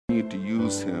to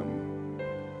use him.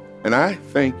 And I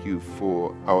thank you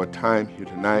for our time here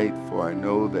tonight, for I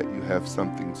know that you have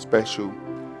something special.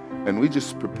 And we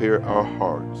just prepare our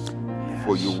hearts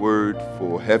for your word,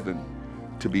 for heaven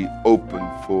to be open,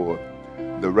 for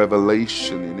the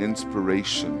revelation and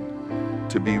inspiration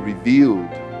to be revealed,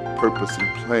 purpose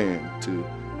and plan to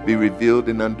be revealed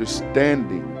in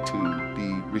understanding, to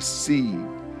be received,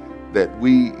 that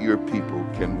we, your people,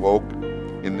 can walk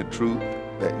in the truth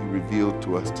that you revealed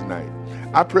to us tonight.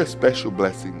 I pray a special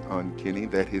blessing on Kenny,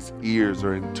 that his ears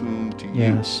are in tune to you.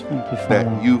 Yes, thank you, Father.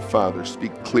 That you, Father,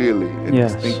 speak clearly and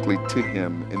distinctly to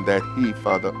him, and that he,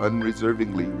 Father,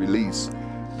 unreservingly release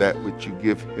that which you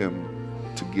give him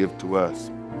to give to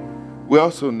us. We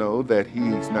also know that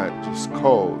he's not just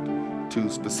called to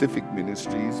specific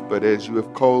ministries, but as you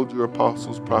have called your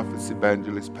apostles, prophets,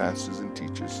 evangelists, pastors, and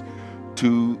teachers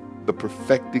to the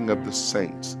perfecting of the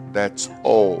saints. That's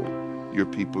all your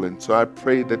people. And so I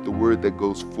pray that the word that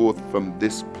goes forth from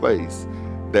this place,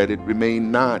 that it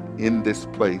remain not in this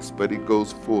place, but it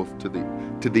goes forth to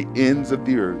the ends of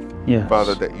the earth. Yes.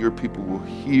 Father, that your people will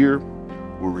hear,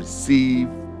 will receive,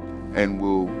 and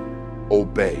will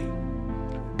obey.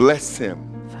 Bless him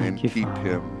and keep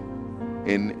him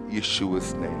in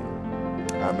Yeshua's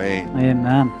name. Amen.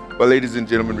 Amen. Well, ladies and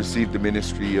gentlemen, receive the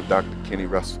ministry of Dr. Kenny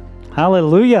Russell.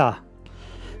 Hallelujah.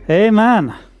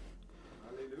 Amen.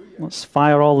 Let's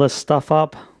fire all this stuff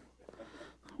up.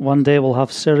 One day we'll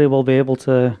have Siri, we'll be able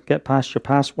to get past your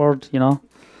password, you know.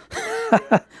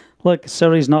 Look,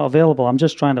 Siri's not available. I'm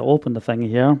just trying to open the thing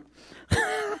here.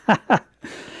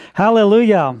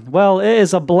 Hallelujah. Well, it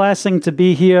is a blessing to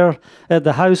be here at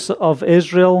the house of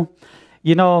Israel.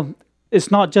 You know, it's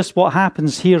not just what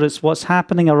happens here, it's what's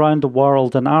happening around the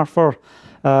world. And Arthur,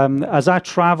 as I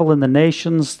travel in the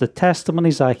nations, the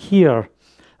testimonies I hear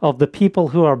of the people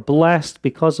who are blessed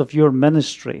because of your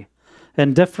ministry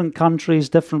in different countries,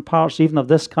 different parts even of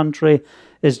this country,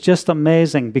 is just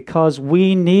amazing, because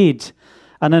we need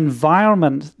an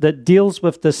environment that deals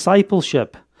with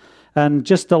discipleship. And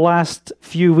just the last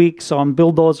few weeks on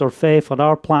Bulldozer Faith on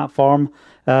our platform,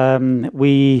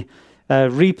 we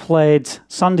replayed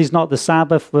Sunday's Not the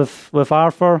Sabbath with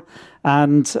Arthur,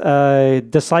 and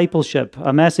discipleship,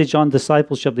 a message on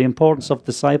discipleship, the importance of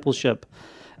discipleship.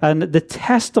 And the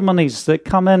testimonies that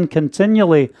come in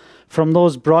continually from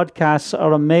those broadcasts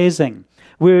are amazing.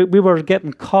 We were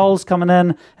getting calls coming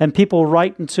in and people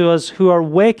writing to us who are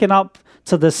waking up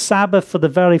to the Sabbath for the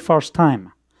very first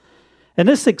time. And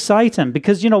it's exciting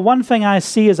because, you know, one thing I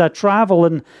see as I travel,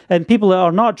 and people that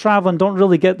are not traveling don't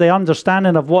really get the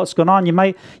understanding of what's going on. You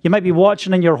might be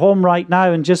watching in your home right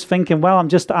now and just thinking, well, I'm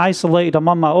just isolated, I'm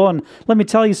on my own. Let me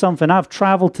tell you something. I've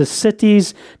traveled to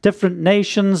cities, different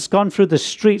nations, gone through the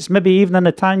streets, maybe even in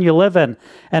the town you live in,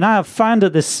 and I have found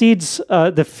that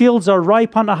the fields are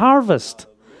ripe unto harvest.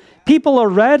 People are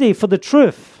ready for the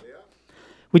truth.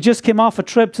 We just came off a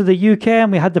trip to the UK and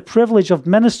we had the privilege of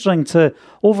ministering to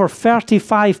over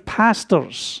 35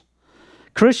 pastors,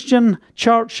 Christian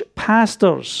church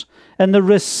pastors, and the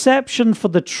reception for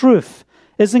the truth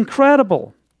is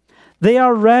incredible. They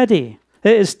are ready.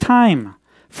 It is time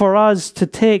for us to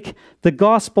take the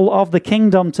gospel of the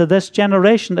kingdom to this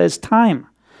generation. It is time.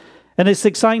 And it's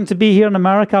exciting to be here in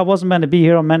America. I wasn't meant to be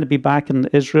here. I'm meant to be back in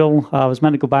Israel. I was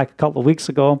meant to go back a couple of weeks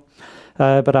ago.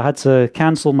 But I had to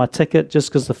cancel my ticket just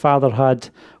because the Father had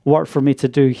work for me to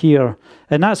do here.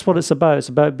 And that's what it's about. It's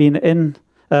about being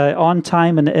on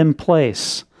time and in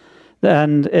place.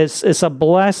 And it's a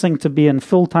blessing to be in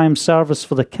full-time service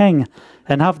for the King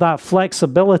and have that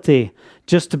flexibility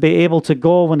just to be able to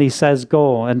go when he says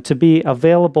go and to be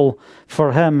available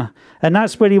for him. And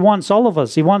that's where he wants all of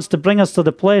us. He wants to bring us to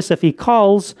the place. If he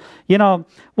calls, you know,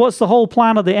 what's the whole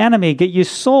plan of the enemy? Get you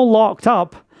so locked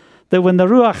up that when the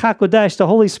Ruach HaKodesh, the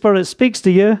Holy Spirit, speaks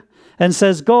to you and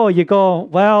says, go, you go,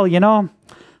 well, you know,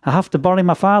 I have to bury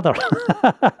my father.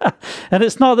 And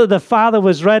it's not that the father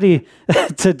was ready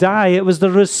to die. It was the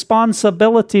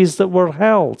responsibilities that were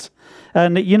held.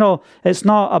 And, you know, it's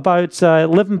not about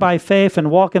living by faith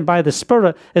and walking by the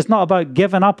Spirit. It's not about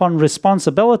giving up on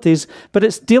responsibilities, but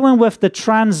it's dealing with the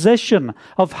transition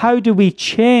of how do we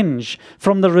change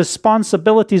from the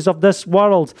responsibilities of this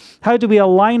world? How do we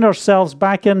align ourselves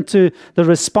back into the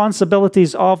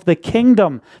responsibilities of the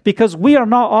kingdom? Because we are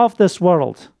not of this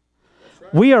world.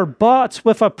 We are bought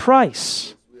with a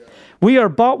price. We are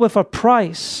bought with a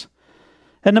price.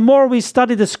 And the more we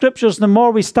study the scriptures, the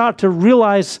more we start to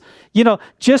realize, you know,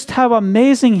 just how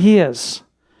amazing he is.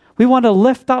 We want to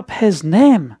lift up his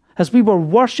name as we were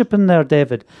worshiping there,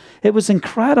 David. It was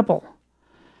incredible.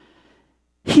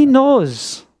 He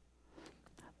knows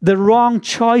the wrong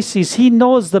choices. He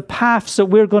knows the paths that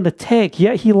we're going to take,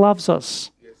 yet he loves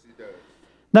us. Yes, he does.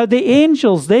 Now, the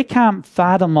angels, they can't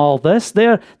fathom all this.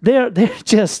 They're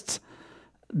just,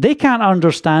 they can't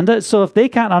understand it. So if they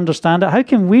can't understand it, how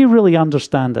can we really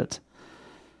understand it?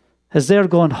 As they're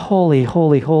going, holy,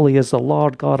 holy, holy is the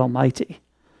Lord God Almighty.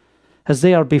 As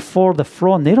they are before the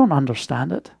throne, they don't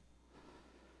understand it.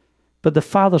 But the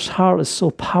Father's heart is so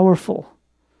powerful.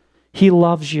 He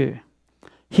loves you.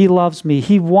 He loves me.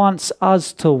 He wants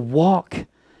us to walk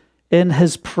in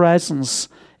his presence,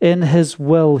 in his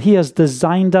will. He has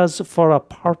designed us for a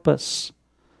purpose.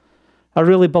 I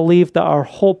really believe that our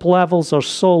hope levels are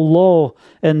so low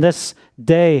in this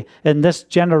day, in this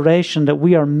generation, that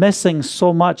we are missing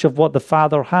so much of what the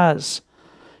Father has.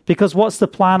 Because what's the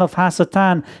plan of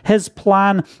Hasatan? His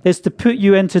plan is to put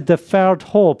you into deferred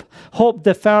hope. Hope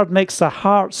deferred makes the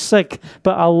heart sick,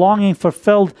 but a longing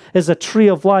fulfilled is a tree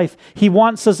of life. He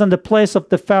wants us in the place of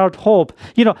deferred hope.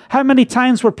 You know, how many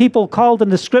times were people called in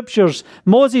the scriptures?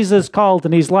 Moses is called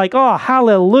and he's like, oh,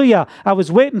 hallelujah, I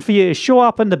was waiting for you to show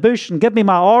up in the bush and give me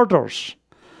my orders.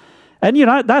 And you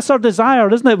know, that's our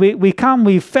desire, isn't it? We come,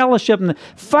 we fellowship, and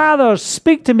Father,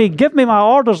 speak to me, give me my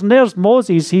orders. And there's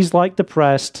Moses, he's like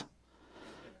depressed.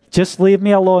 Just leave me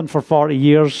alone for 40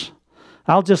 years.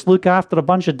 I'll just look after a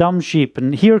bunch of dumb sheep.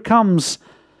 And here comes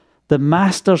the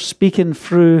master speaking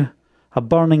through a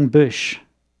burning bush.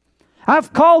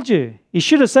 I've called you. He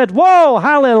should have said, whoa,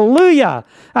 hallelujah.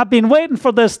 I've been waiting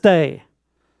for this day.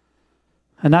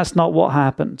 And that's not what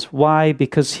happened. Why?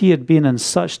 Because he had been in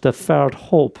such deferred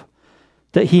hope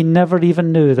that he never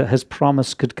even knew that his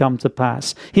promise could come to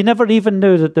pass. He never even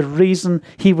knew that the reason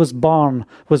he was born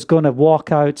was going to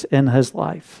walk out in his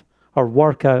life or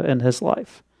work out in his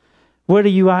life. Where are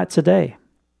you at today?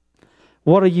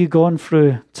 What are you going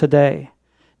through today?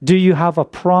 Do you have a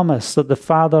promise that the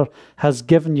Father has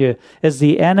given you? Is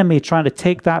the enemy trying to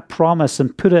take that promise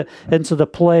and put it into the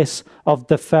place of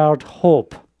deferred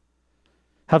hope?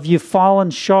 Have you fallen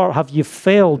short? Have you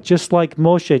failed just like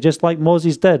Moshe, just like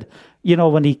Moses did? You know,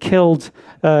 when he killed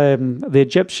the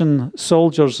Egyptian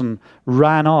soldiers and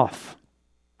ran off.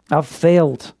 I've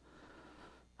failed.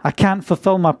 I can't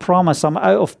fulfill my promise. I'm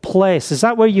out of place. Is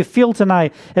that where you feel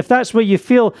tonight? If that's where you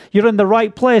feel, you're in the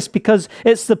right place, because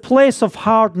it's the place of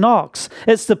hard knocks.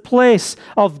 It's the place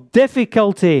of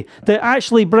difficulty that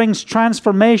actually brings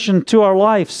transformation to our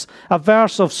lives. A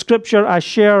verse of scripture I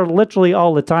share literally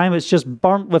all the time. It's just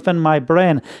burnt within my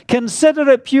brain. Consider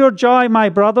it pure joy, my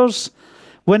brothers,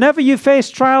 whenever you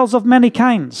face trials of many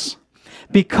kinds,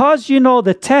 because you know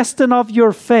the testing of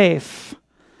your faith.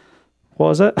 What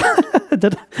was it?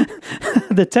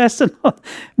 The testing.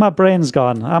 My brain's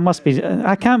gone.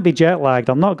 I can't be jet lagged.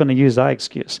 I'm not going to use that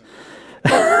excuse.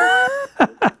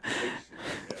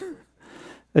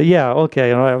 Yeah,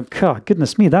 okay. All right. God,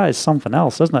 goodness me, that is something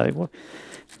else, isn't it?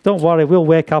 Don't worry, we'll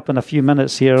wake up in a few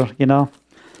minutes here, you know.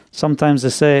 Sometimes they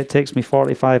say it takes me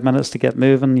 45 minutes to get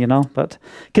moving, you know. But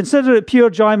consider it pure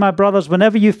joy, my brothers,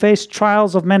 whenever you face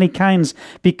trials of many kinds,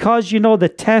 because you know the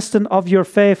testing of your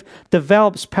faith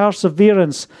develops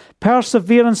perseverance.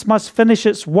 Perseverance must finish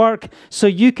its work so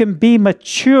you can be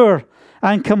mature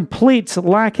and complete,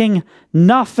 lacking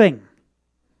nothing.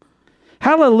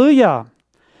 Hallelujah.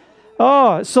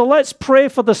 Oh, so let's pray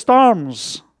for the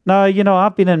storms. Now, you know,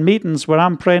 I've been in meetings where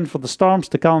I'm praying for the storms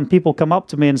to come, and people come up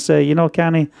to me and say, you know,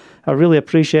 Kenny, I really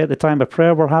appreciate the time of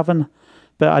prayer we're having,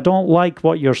 but I don't like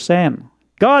what you're saying.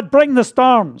 God, bring the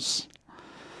storms.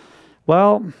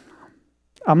 Well,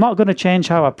 I'm not going to change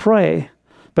how I pray,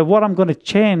 but what I'm going to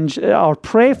change or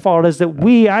pray for is that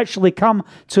we actually come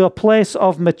to a place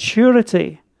of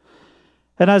maturity.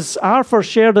 And as Arthur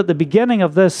shared at the beginning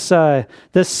of this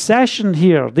session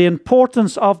here, the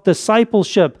importance of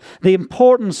discipleship, the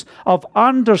importance of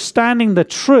understanding the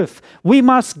truth, we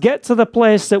must get to the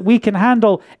place that we can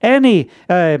handle any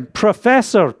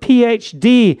professor,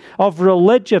 PhD of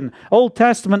religion, Old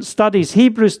Testament studies,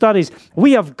 Hebrew studies.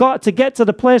 We have got to get to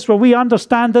the place where we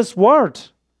understand this word.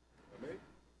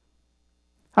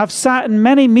 I've sat in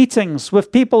many meetings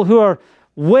with people who are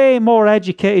way more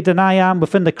educated than I am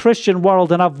within the Christian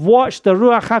world, and I've watched the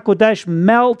Ruach HaKodesh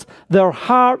melt their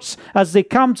hearts as they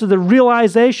come to the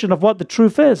realization of what the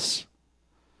truth is.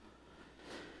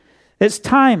 It's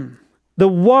time. The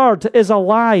Word is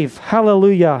alive.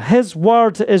 Hallelujah. His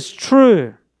Word is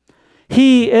true.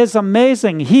 He is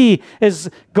amazing. He is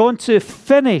going to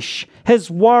finish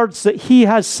His words that He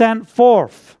has sent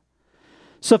forth.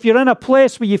 So if you're in a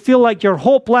place where you feel like your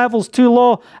hope level's too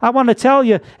low, I want to tell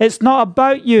you, it's not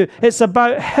about you. It's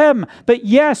about him. But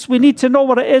yes, we need to know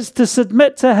what it is to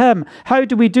submit to him. How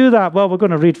do we do that? Well, we're going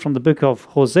to read from the book of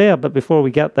Hosea, but before we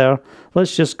get there,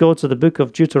 let's just go to the book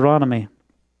of Deuteronomy.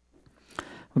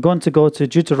 We're going to go to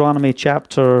Deuteronomy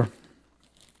chapter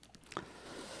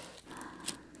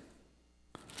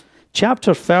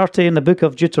 30 in the book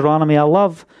of Deuteronomy. I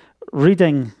love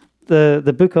reading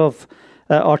the book of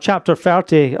or chapter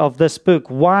 30 of this book.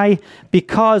 Why?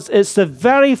 Because it's the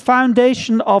very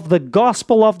foundation of the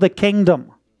gospel of the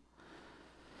kingdom.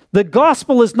 The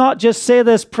gospel is not just say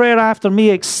this prayer after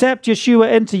me, accept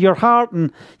Yeshua into your heart,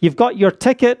 and you've got your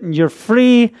ticket and you're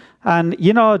free, and,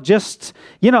 just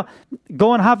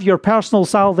go and have your personal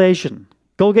salvation.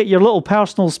 Go get your little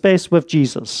personal space with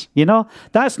Jesus.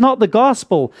 That's not the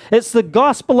gospel. It's the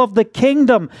gospel of the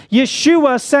kingdom.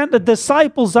 Yeshua sent the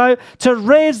disciples out to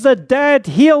raise the dead,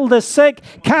 heal the sick,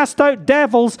 cast out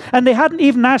devils, and they hadn't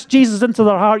even asked Jesus into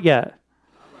their heart yet.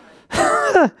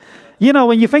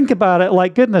 When you think about it,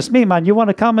 like, goodness me, man, you want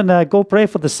to come and go pray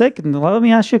for the sick? And let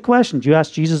me ask you a question. Do you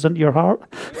ask Jesus into your heart?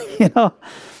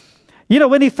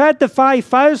 When he fed the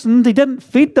 5,000, he didn't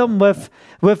feed them with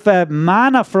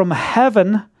manna from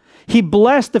heaven. He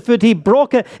blessed the food. He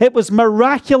broke it. It was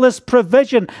miraculous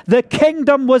provision. The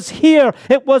kingdom was here.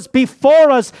 It was before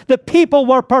us. The people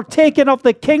were partaking of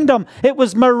the kingdom. It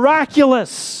was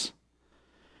miraculous.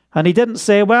 And he didn't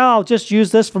say, well, I'll just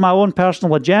use this for my own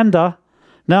personal agenda.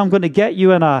 Now I'm going to get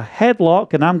you in a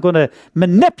headlock and I'm going to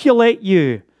manipulate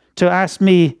you to ask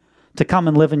me to come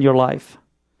and live in your life.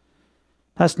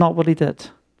 That's not what he did.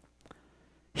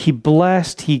 He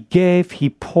blessed, he gave, he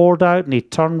poured out, and he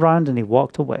turned around and he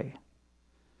walked away.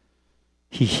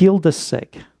 He healed the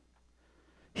sick.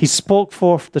 He spoke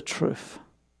forth the truth.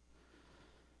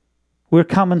 We're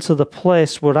coming to the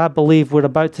place where I believe we're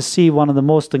about to see one of the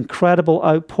most incredible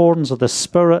outpourings of the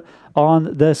Spirit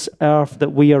on this earth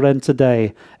that we are in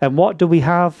today. And what do we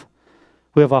have?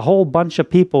 We have a whole bunch of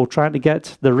people trying to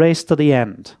get the race to the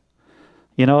end.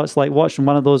 It's like watching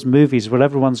one of those movies where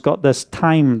everyone's got this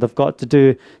time they've got to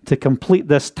do to complete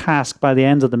this task by the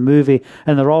end of the movie,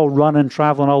 and they're all running,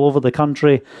 traveling all over the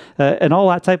country, and all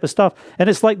that type of stuff. And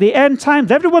it's like the end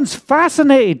times. Everyone's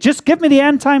fascinated. Just give me the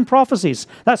end time prophecies.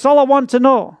 That's all I want to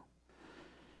know.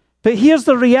 But here's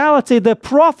the reality. The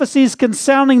prophecies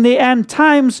concerning the end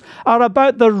times are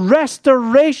about the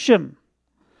restoration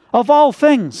of all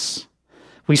things.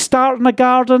 We start in a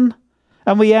garden,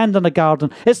 and we end in a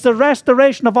garden. It's the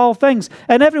restoration of all things.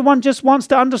 And everyone just wants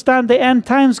to understand the end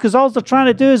times because all they're trying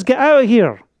to do is get out of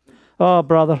here. Oh,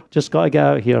 brother, just got to get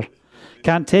out of here.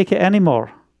 Can't take it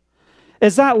anymore.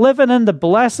 Is that living in the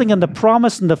blessing and the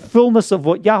promise and the fullness of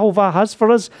what Yahovah has for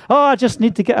us? Oh, I just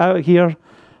need to get out of here.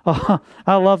 Oh,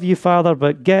 I love you, Father,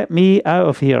 but get me out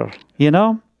of here.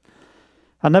 I'll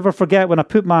never forget when I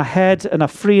put my head in a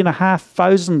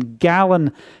 3,500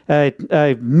 gallon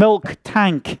milk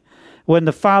tank when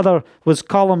the father was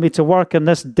calling me to work in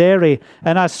this dairy,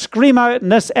 and I scream out in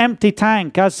this empty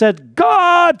tank. I said,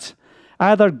 God,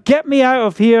 either get me out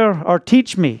of here or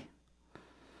teach me.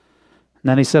 And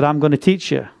then he said, I'm going to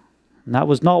teach you. And that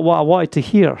was not what I wanted to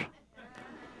hear.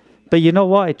 But you know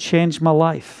what? It changed my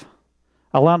life.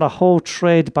 I learned a whole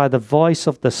trade by the voice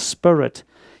of the Spirit.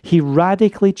 He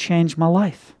radically changed my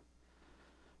life.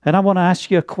 And I want to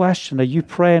ask you a question. Are you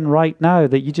praying right now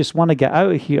that you just want to get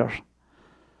out of here?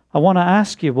 I want to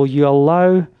ask you, will you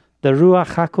allow the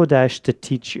Ruach HaKodesh to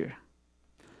teach you?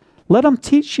 Let him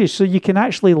teach you so you can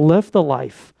actually live the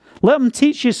life. Let him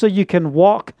teach you so you can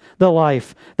walk the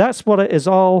life. That's what it is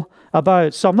all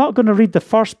about. So I'm not going to read the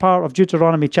first part of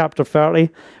Deuteronomy chapter 30.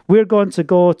 We're going to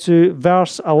go to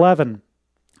verse 11.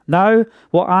 Now,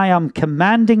 what I am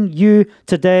commanding you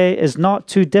today is not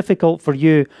too difficult for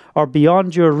you or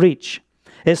beyond your reach.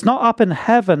 It's not up in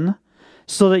heaven,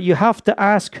 so that you have to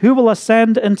ask, who will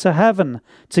ascend into heaven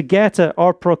to get it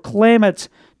or proclaim it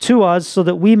to us so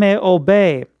that we may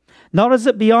obey? Nor is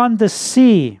it beyond the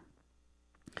sea,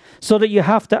 so that you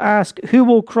have to ask, who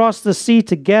will cross the sea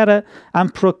to get it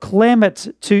and proclaim it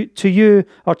to you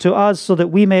or to us so that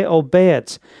we may obey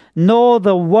it? No,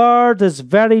 the word is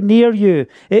very near you.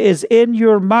 It is in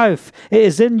your mouth. It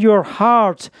is in your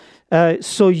heart.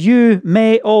 So you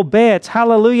may obey it.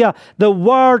 Hallelujah. The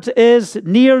word is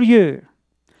near you.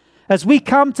 As we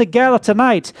come together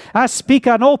tonight, I speak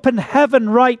an open heaven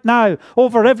right now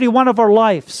over every one of our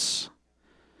lives.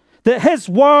 That his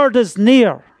word is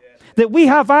near. That we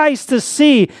have eyes to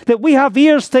see. That we have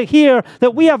ears to hear.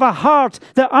 That we have a heart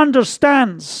that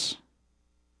understands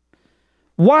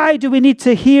Why do we need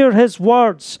to hear his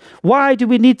words? Why do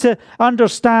we need to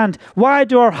understand? Why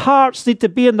do our hearts need to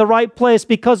be in the right place?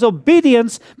 Because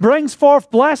obedience brings forth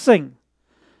blessing.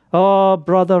 Oh,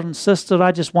 brother and sister,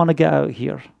 I just want to get out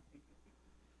here.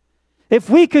 If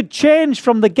we could change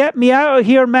from the get me out of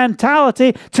here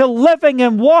mentality to living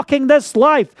and walking this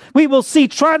life, we will see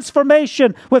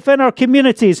transformation within our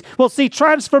communities. We'll see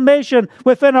transformation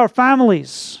within our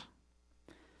families.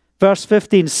 Verse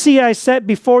 15, see, I set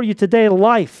before you today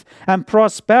life and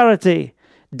prosperity,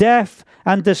 death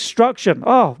and destruction.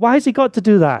 Oh, why has he got to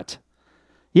do that?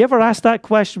 You ever ask that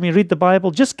question when you read the Bible?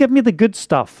 Just give me the good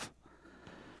stuff.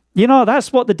 You know,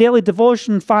 that's what the daily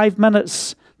devotion 5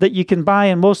 minutes that you can buy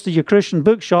in most of your Christian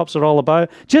bookshops are all about.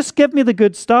 Just give me the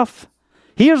good stuff.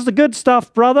 Here's the good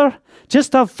stuff, brother.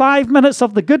 Just have 5 minutes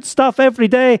of the good stuff every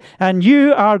day and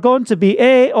you are going to be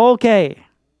A-okay.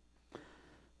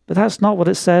 But that's not what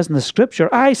it says in the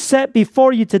scripture. I set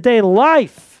before you today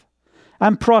life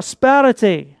and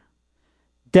prosperity,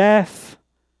 death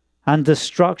and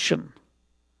destruction.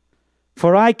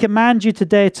 For I command you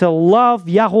today to love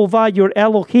Yahovah your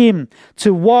Elohim,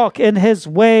 to walk in his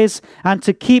ways and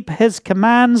to keep his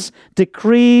commands,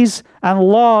 decrees and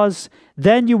laws.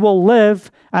 Then you will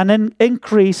live and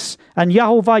increase, and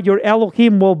Yahovah your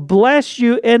Elohim will bless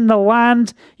you in the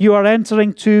land you are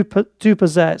entering to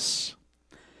possess.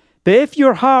 But if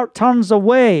your heart turns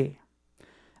away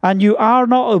and you are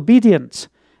not obedient,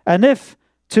 and if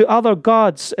to other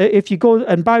gods, if you go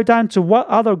and bow down to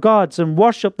other gods and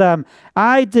worship them,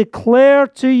 I declare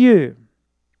to you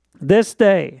this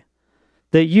day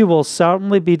that you will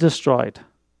certainly be destroyed.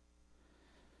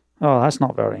 Oh, that's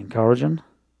not very encouraging.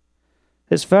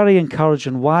 It's very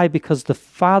encouraging. Why? Because the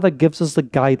Father gives us the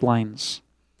guidelines.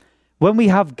 When we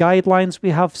have guidelines, we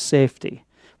have safety.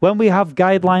 When we have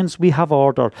guidelines, we have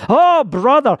order. Oh,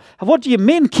 brother, what do you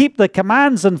mean keep the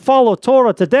commands and follow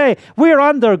Torah today? We're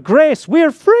under grace. We're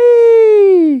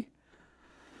free.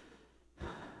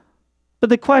 But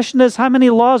the question is, how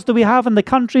many laws do we have in the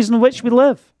countries in which we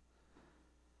live?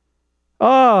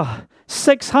 Oh,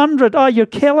 600. Oh, you're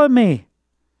killing me.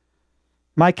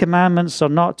 My commandments are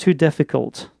not too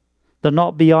difficult. They're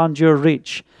not beyond your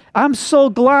reach. I'm so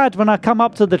glad when I come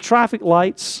up to the traffic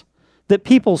lights that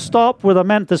people stop where they're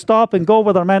meant to stop and go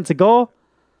where they're meant to go.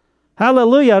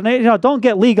 Hallelujah. Don't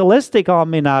get legalistic on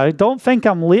me now. Don't think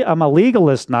I'm a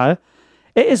legalist now.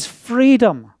 It is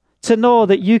freedom to know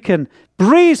that you can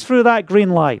breeze through that green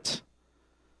light.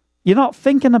 You're not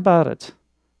thinking about it.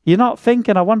 You're not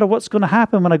thinking, I wonder what's going to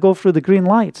happen when I go through the green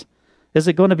light. Is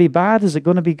it going to be bad? Is it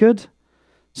going to be good?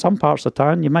 Some parts of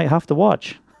town you might have to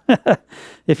watch.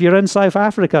 If you're in South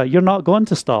Africa, you're not going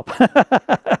to stop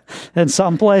in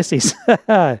some places.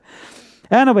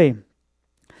 Anyway,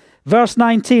 verse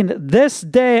 19, this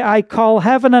day I call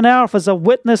heaven and earth as a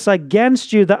witness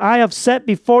against you that I have set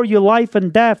before you life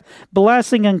and death,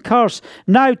 blessing and curse.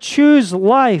 Now choose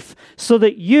life so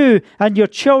that you and your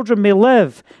children may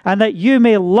live and that you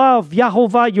may love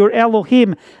Yahovah your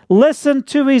Elohim. Listen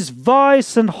to his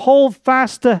voice and hold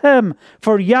fast to him,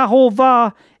 for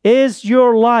Yahovah is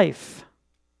your life,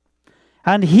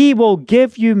 and he will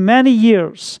give you many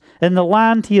years in the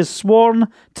land he has sworn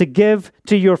to give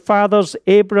to your fathers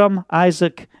Abraham,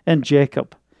 Isaac, and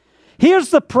Jacob. Here's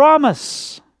the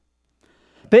promise.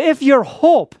 But if your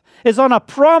hope is on a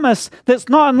promise that's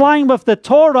not in line with the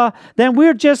Torah, then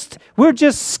we're just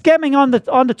skimming on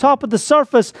the top of the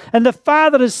surface. And the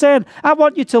Father is saying, I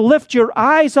want you to lift your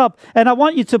eyes up and I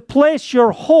want you to place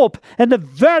your hope in the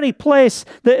very place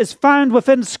that is found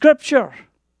within Scripture.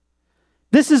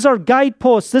 This is our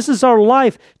guidepost. This is our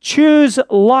life. Choose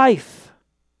life.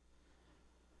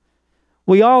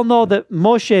 We all know that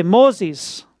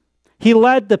Moses, he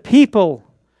led the people.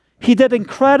 He did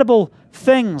incredible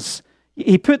things.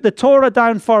 He put the Torah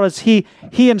down for us. He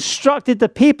instructed the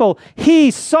people. He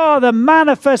saw the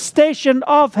manifestation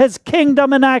of his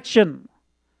kingdom in action.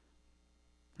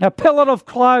 A pillar of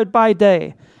cloud by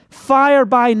day, fire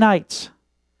by night.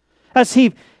 As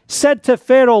he said to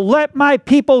Pharaoh, let my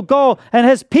people go, and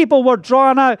his people were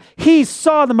drawn out. He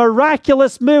saw the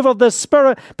miraculous move of the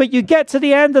Spirit. But you get to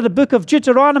the end of the book of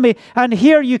Deuteronomy, and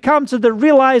here you come to the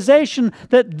realization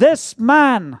that this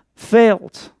man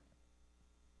failed.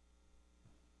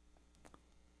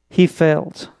 He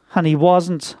failed, and he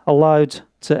wasn't allowed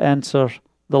to enter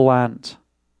the land.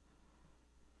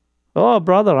 Oh,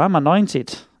 brother, I'm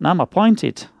anointed, and I'm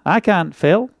appointed. I can't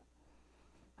fail.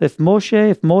 If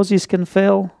Moses can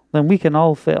fail, then we can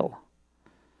all fail.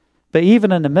 But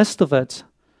even in the midst of it,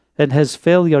 in his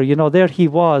failure, there he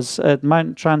was at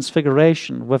Mount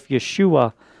Transfiguration with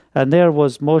Yeshua, and there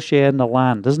was Moshe in the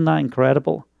land. Isn't that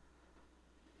incredible?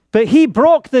 But he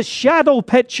broke the shadow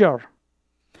picture.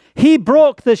 He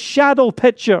broke the shadow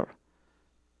picture.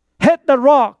 Hit the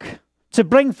rock to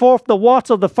bring forth the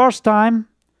water the first time.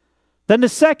 Then the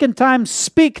second time,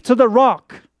 speak to the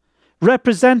rock,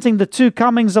 representing the two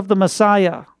comings of the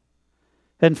Messiah.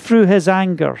 And through his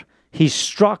anger, he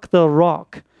struck the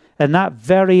rock. And that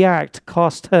very act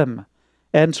cost him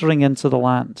entering into the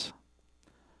land.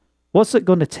 What's it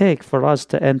going to take for us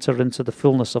to enter into the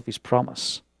fullness of his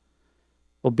promise?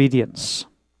 Obedience.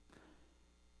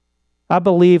 I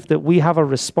believe that we have a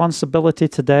responsibility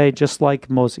today, just like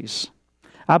Moses.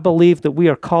 I believe that we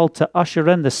are called to usher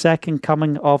in the second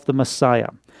coming of the Messiah.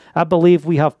 I believe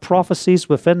we have prophecies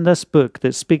within this book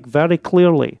that speak very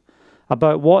clearly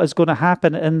about what is going to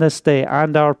happen in this day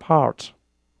and our part.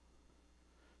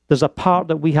 There's a part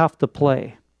that we have to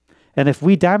play. And if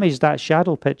we damage that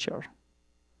shadow picture,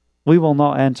 we will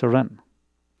not enter in.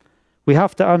 We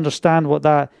have to understand what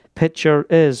that picture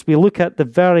is. We look at the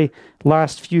very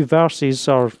last few verses,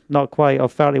 or not quite,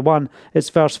 of 31. It's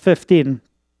verse 15,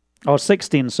 or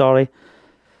 16, sorry.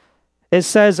 It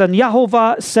says, "And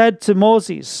Yahovah said to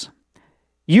Moses,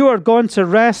 you are going to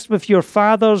rest with your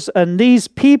fathers, and these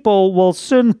people will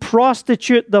soon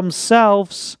prostitute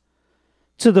themselves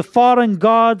to the foreign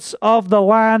gods of the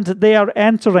land they are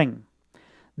entering.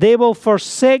 They will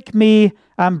forsake me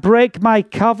and break my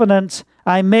covenant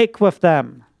I make with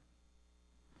them.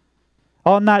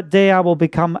 On that day I will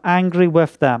become angry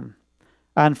with them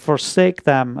and forsake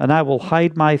them, and I will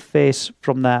hide my face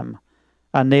from them,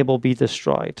 and they will be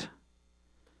destroyed."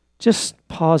 Just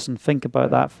pause and think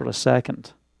about that for a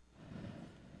second.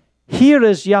 Here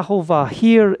is Yahovah.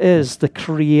 Here is the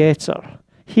Creator.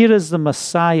 Here is the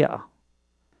Messiah.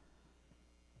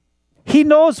 He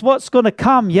knows what's going to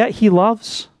come, yet he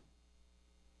loves.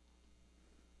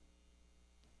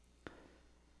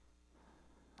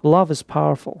 Love is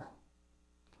powerful.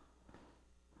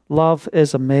 Love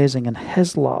is amazing, and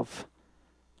his love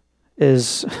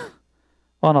is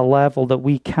on a level that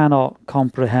we cannot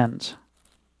comprehend.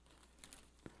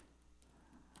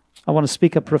 I want to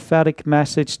speak a prophetic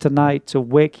message tonight to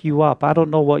wake you up. I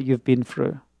don't know what you've been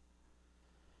through.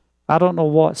 I don't know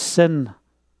what sin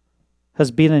has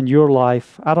been in your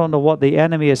life. I don't know what the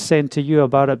enemy is saying to you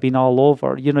about it being all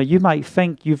over. You know, you might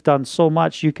think you've done so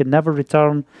much, you can never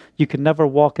return, you can never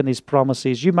walk in these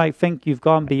promises. You might think you've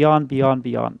gone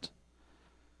beyond.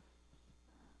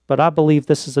 But I believe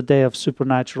this is a day of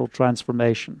supernatural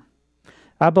transformation.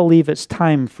 I believe it's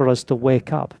time for us to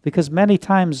wake up, because many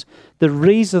times the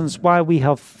reasons why we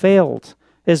have failed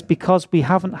is because we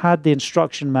haven't had the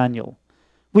instruction manual.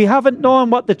 We haven't known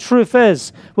what the truth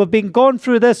is. We've been going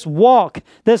through this walk,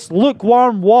 this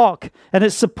lukewarm walk, and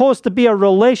it's supposed to be a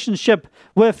relationship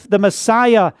with the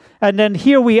Messiah. And then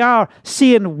here we are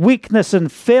seeing weakness and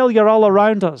failure all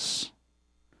around us.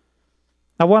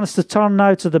 I want us to turn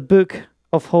now to the book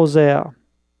of Hosea.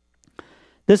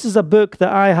 This is a book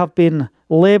that I have been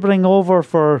laboring over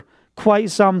for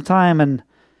quite some time. And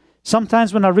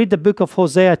sometimes when I read the book of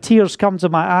Hosea, tears come to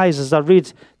my eyes as I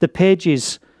read the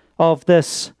pages of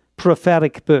this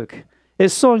prophetic book.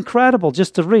 It's so incredible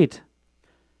just to read,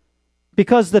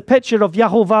 because the picture of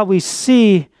Yahovah we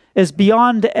see is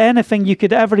beyond anything you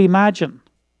could ever imagine.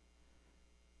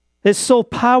 It's so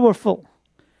powerful.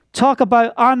 Talk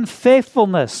about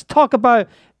unfaithfulness. Talk about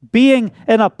being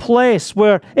in a place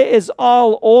where it is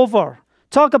all over.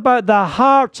 Talk about the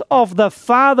heart of the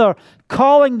Father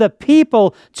calling the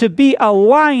people to be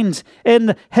aligned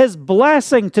in his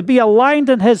blessing, to be aligned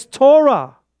in his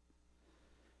Torah.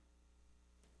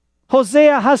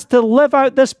 Hosea has to live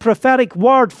out this prophetic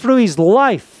word through his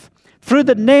life, through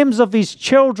the names of his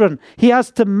children. He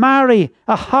has to marry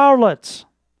a harlot.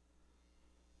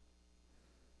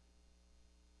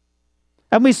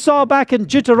 And we saw back in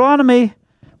Deuteronomy,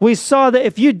 we saw that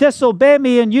if you disobey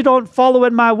me and you don't follow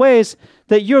in my ways,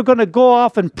 that you're going to go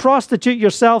off and prostitute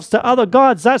yourselves to other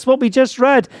gods. That's what we just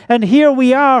read. And here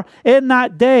we are in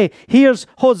that day. Here's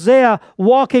Hosea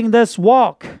walking this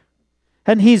walk.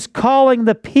 And he's calling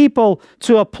the people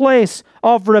to a place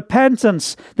of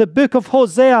repentance. The book of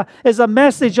Hosea is a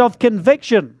message of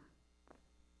conviction.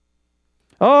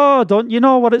 Oh, don't you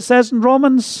know what it says in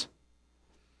Romans?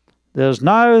 There's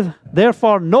now,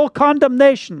 therefore, no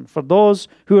condemnation for those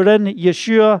who are in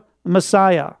Yeshua,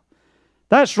 Messiah.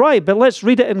 That's right, but let's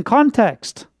read it in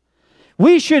context.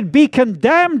 We should be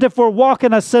condemned if we're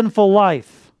walking a sinful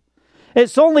life.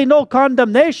 It's only no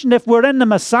condemnation if we're in the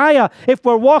Messiah, if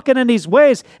we're walking in his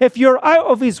ways. If you're out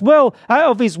of his will,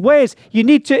 out of his ways, you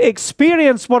need to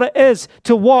experience what it is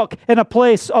to walk in a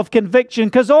place of conviction,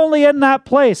 because only in that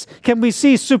place can we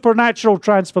see supernatural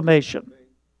transformation.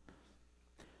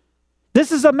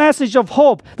 This is a message of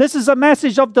hope. This is a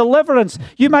message of deliverance.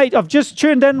 You might have just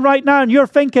tuned in right now and you're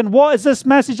thinking, what is this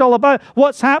message all about?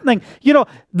 What's happening? You know,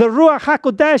 the Ruach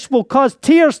HaKodesh will cause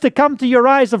tears to come to your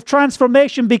eyes of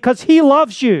transformation because He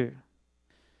loves you.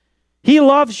 He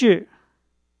loves you.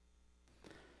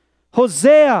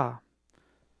 Hosea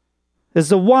is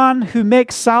the one who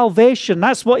makes salvation.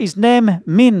 That's what his name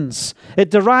means. It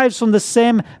derives from the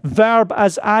same verb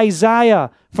as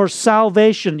Isaiah for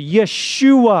salvation.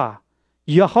 Yeshua,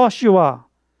 Yehoshua.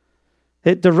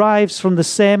 It derives from the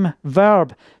same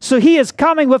verb. So he is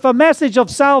coming with a message of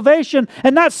salvation,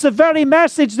 and that's the very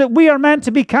message that we are meant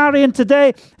to be carrying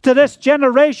today to this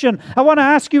generation. I want to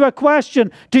ask you a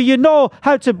question. Do you know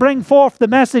how to bring forth the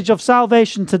message of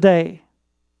salvation today?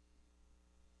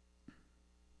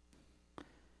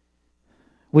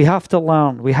 We have to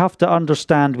learn. We have to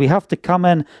understand. We have to come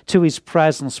in to His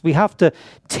presence. We have to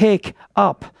take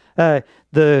up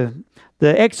the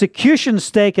execution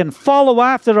stake and follow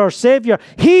after our Savior.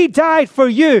 He died for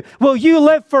you. Will you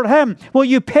live for Him? Will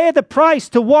you pay the price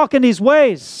to walk in His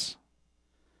ways?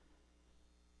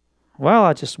 Well,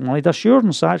 I just wanted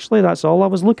assurance, actually. That's all I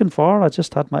was looking for. I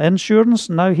just had my insurance,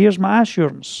 and now here's my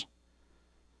assurance.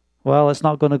 Well, it's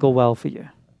not going to go well for you.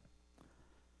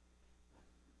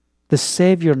 The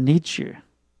Savior needs you.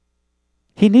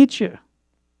 He needs you.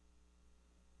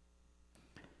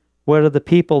 Where are the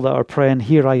people that are praying,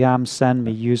 here I am, send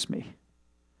me, use me?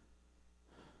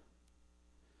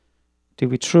 Do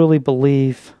we truly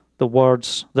believe the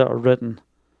words that are written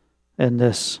in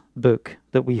this book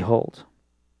that we hold?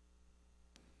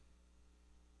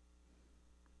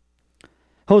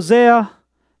 Hosea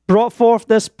brought forth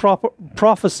this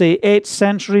prophecy 8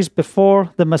 centuries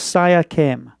before the Messiah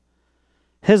came.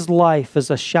 His life is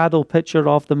a shadow picture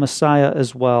of the Messiah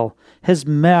as well. His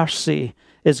mercy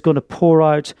is going to pour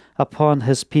out upon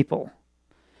His people.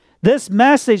 This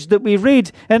message that we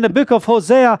read in the book of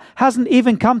Hosea hasn't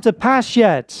even come to pass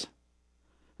yet.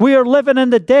 We are living in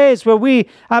the days where we,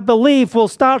 I believe, will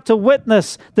start to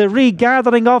witness the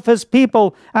regathering of His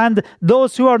people, and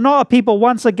those who are not a people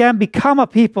once again become a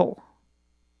people.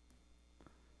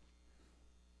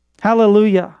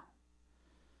 Hallelujah.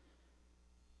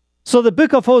 So the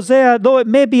book of Hosea, though it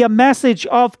may be a message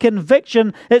of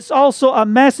conviction, it's also a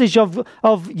message of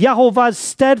Jehovah's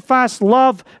steadfast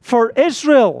love for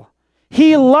Israel.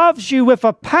 He loves you with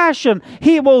a passion.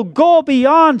 He will go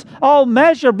beyond all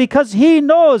measure because He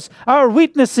knows our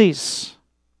weaknesses.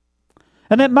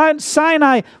 And at Mount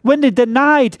Sinai, when they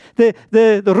denied the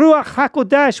Ruach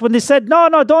HaKodesh, when they said, no,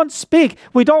 don't speak.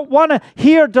 We don't want to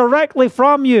hear directly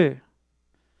from you.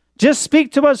 Just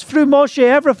speak to us through Moshe.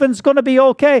 Everything's going to be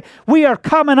okay. We are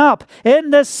coming up in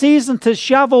this season to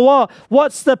Shavuot.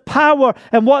 What's the power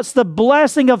and what's the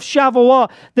blessing of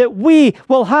Shavuot? That we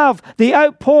will have the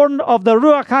outpouring of the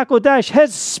Ruach HaKodesh.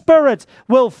 His Spirit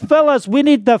will fill us. We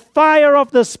need the fire of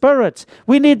the Spirit.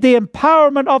 We need the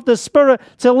empowerment of the Spirit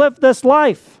to live this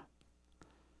life.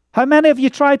 How many of you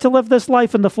tried to live this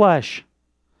life in the flesh?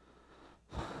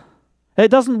 It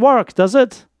doesn't work, does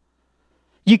it?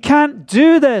 You can't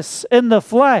do this in the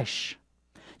flesh.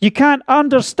 You can't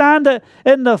understand it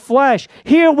in the flesh.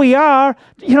 Here we are,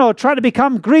 trying to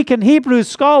become Greek and Hebrew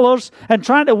scholars and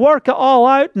trying to work it all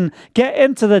out and get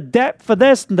into the depth of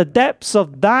this and the depths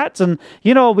of that. And,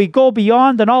 we go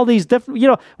beyond and all these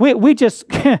different, we just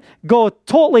go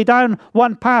totally down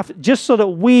one path just so that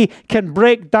we can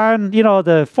break down,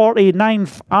 the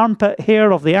 49th armpit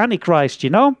hair of the Antichrist,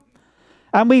 And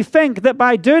we think that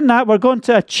by doing that, we're going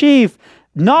to achieve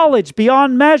knowledge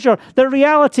beyond measure. The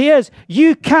reality is,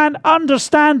 you can't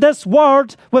understand this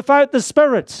word without the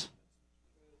Spirit.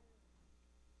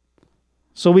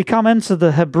 So we come into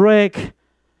the Hebraic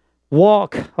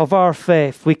walk of our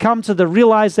faith. We come to the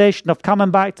realization of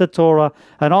coming back to Torah,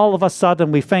 and all of a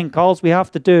sudden we think all we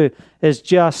have to do is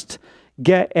just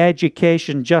get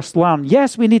education, just learn.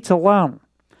 Yes, we need to learn.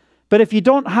 But if you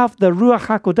don't have the Ruach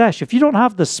HaKodesh, if you don't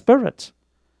have the Spirit,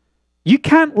 you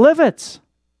can't live it.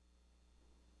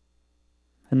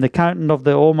 In the counting of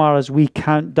the Omer, as we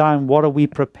count down, what are we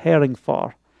preparing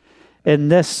for? In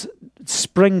this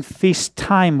spring feast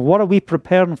time, what are we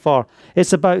preparing for?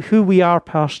 It's about who we are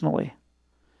personally.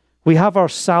 We have our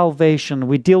salvation.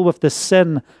 We deal with the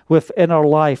sin within our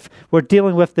life. We're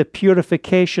dealing with the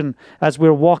purification as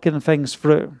we're walking things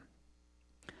through.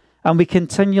 And we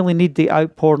continually need the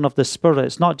outpouring of the Spirit.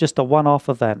 It's not just a one-off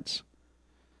event.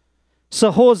 So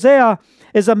Hosea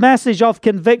is a message of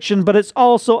conviction, but it's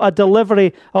also a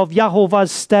delivery of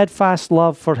Jehovah's steadfast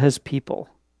love for His people.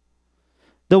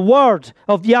 The word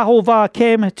of Jehovah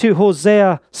came to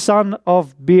Hosea, son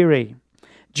of Beeri,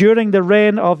 during the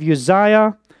reign of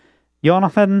Uzziah,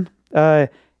 Jonathan,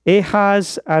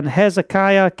 Ahaz, and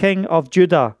Hezekiah, king of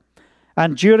Judah,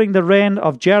 and during the reign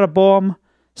of Jeroboam,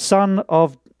 son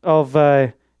of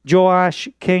Joash,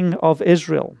 king of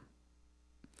Israel.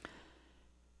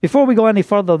 Before we go any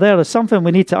further, there is something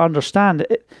we need to understand.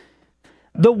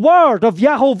 The word of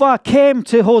Yahovah came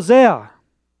to Hosea.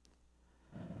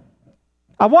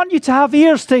 I want you to have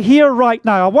ears to hear right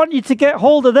now. I want you to get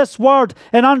hold of this word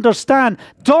and understand.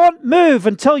 Don't move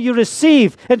until you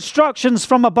receive instructions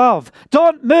from above.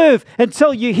 Don't move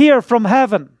until you hear from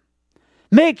heaven.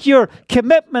 Make your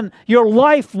commitment, your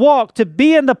life walk to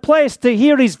be in the place to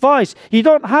hear His voice. You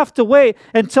don't have to wait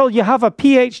until you have a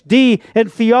PhD in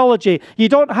theology. You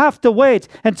don't have to wait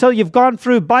until you've gone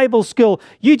through Bible school.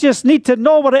 You just need to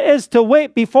know what it is to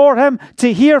wait before Him,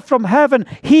 to hear from heaven.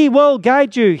 He will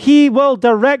guide you. He will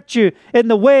direct you in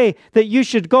the way that you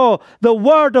should go. The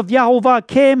word of Yahovah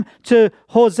came to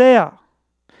Hosea.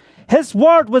 His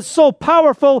word was so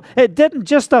powerful, it didn't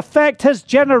just affect his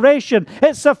generation.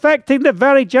 It's affecting the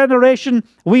very generation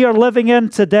we are living in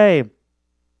today,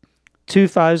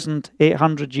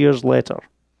 2,800 years later.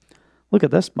 Look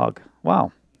at this mug.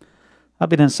 Wow. I've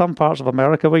been in some parts of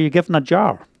America where you're given a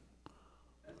jar.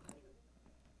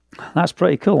 That's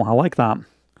pretty cool. I like that.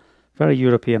 Very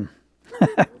European.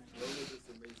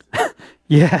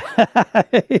 Yeah.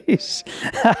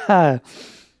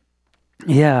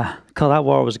 Yeah. God, that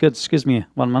water was good. Excuse me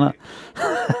 1 minute.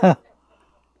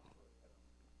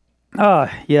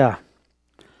 Yeah.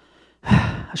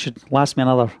 I should last me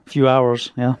another few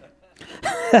hours, yeah.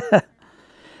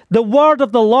 The word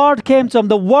of the Lord came to him.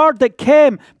 The word that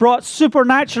came brought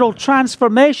supernatural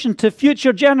transformation to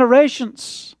future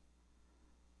generations.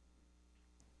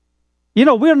 You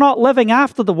know, we're not living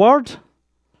after the word.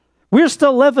 We're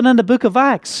still living in the book of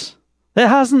Acts. It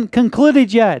hasn't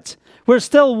concluded yet. We're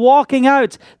still walking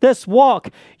out this walk.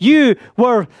 You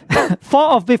were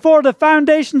thought of before the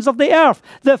foundations of the earth.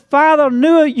 The Father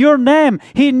knew your name.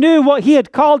 He knew what He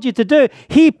had called you to do.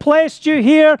 He placed you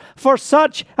here for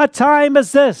such a time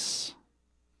as this.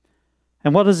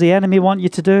 And what does the enemy want you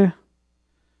to do?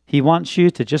 He wants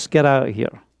you to just get out of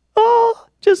here. Oh,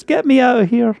 just get me out of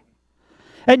here.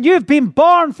 And you've been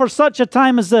born for such a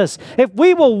time as this. If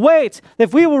we will wait,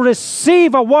 if we will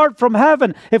receive a word from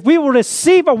heaven, if we will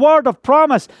receive a word of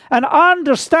promise and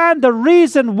understand the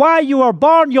reason why you are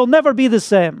born, you'll never be the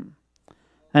same.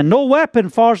 And no weapon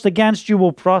forged against you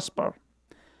will prosper.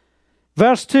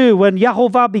 Verse 2, when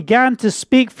Yahovah began to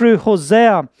speak through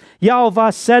Hosea,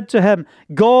 Yahovah said to him,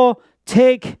 "Go,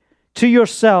 take to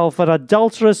yourself an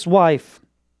adulterous wife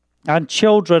and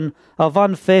children of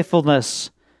unfaithfulness,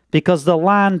 because the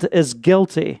land is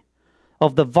guilty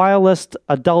of the vilest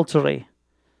adultery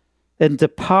in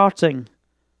departing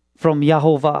from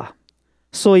Yahovah."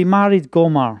 So he married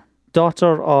Gomer,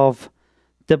 daughter of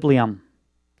Diblaim,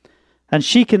 and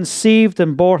she conceived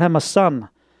and bore him a son.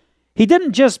 She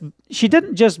didn't just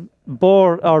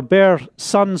bear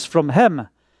sons from him.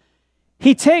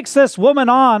 He takes this woman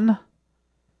on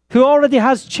who already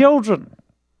has children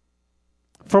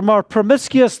from her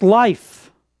promiscuous life.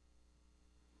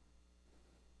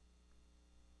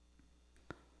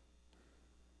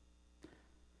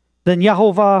 Then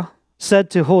Yahovah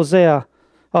said to Hosea,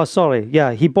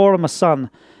 he bore him a son.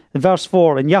 In verse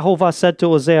 4, and Yahovah said to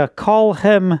Hosea, "Call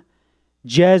him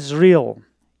Jezreel."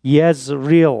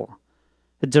 Jezreel.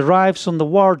 It derives from the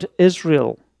word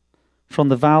Israel, from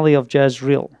the valley of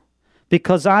Jezreel.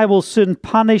 "Because I will soon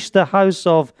punish the house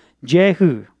of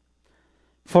Jehu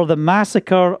for the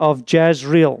massacre of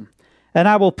Jezreel, and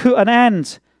I will put an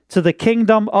end to the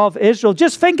kingdom of Israel."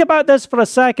 Just think about this for a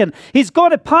second. He's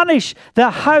going to punish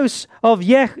the house of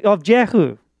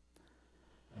Jehu.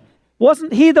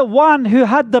 Wasn't he the one who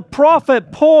had the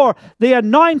prophet pour the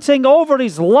anointing over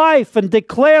his life and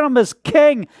declare him as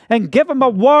king and give him a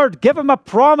word, give him a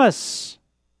promise?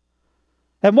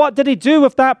 And what did he do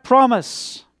with that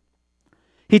promise?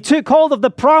 He took hold of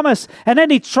the promise and then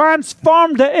he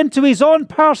transformed it into his own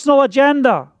personal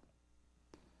agenda.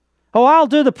 Oh, I'll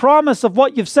do the promise of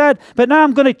what you've said, but now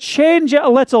I'm going to change it a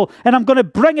little and I'm going to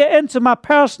bring it into my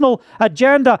personal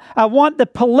agenda. I want the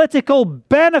political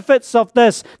benefits of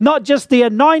this, not just the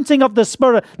anointing of the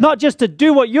Spirit, not just to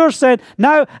do what you're saying.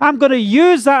 Now I'm going to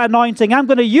use that anointing. I'm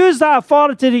going to use that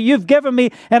authority that you've given me,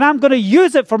 and I'm going to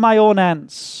use it for my own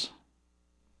ends.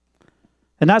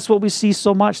 And that's what we see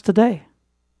so much today.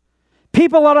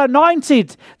 People are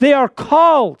anointed. They are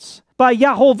called by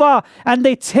Yahovah, and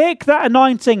they take that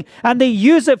anointing and they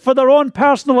use it for their own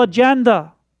personal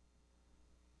agenda.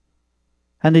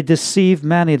 And they deceive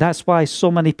many. That's why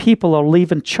so many people are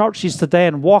leaving churches today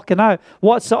and walking out.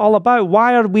 What's it all about?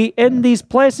 Why are we in these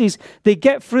places? They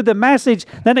get through the message,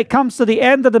 then it comes to the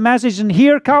end of the message, and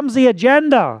here comes the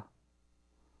agenda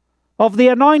of the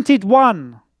anointed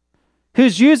one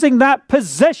who's using that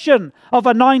position of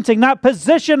anointing, that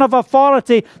position of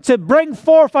authority to bring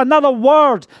forth another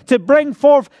word, to bring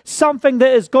forth something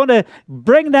that is going to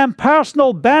bring them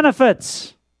personal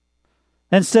benefits,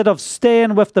 instead of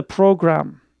staying with the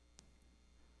program.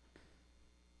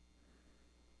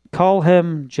 Call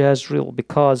him Jezreel,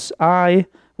 because I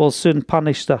will soon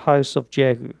punish the house of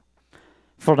Jehu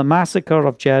for the massacre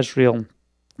of Jezreel,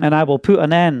 and I will put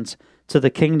an end to the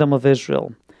kingdom of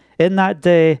Israel. In that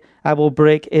day I will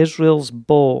break Israel's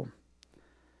bow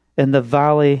in the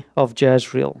valley of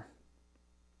Jezreel.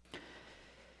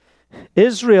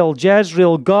 Israel,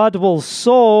 Jezreel, God will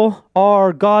sow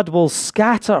or God will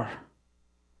scatter.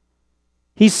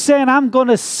 He's saying, I'm going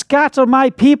to scatter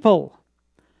my people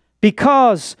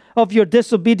because of your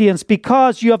disobedience,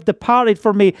 because you have departed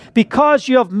from me, because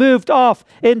you have moved off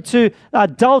into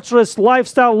adulterous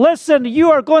lifestyle. Listen,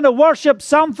 you are going to worship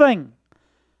something.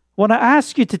 I want to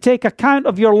ask you to take account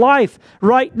of your life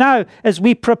right now as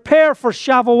we prepare for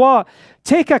Shavuot.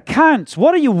 Take account.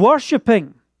 What are you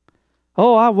worshiping?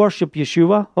 Oh, I worship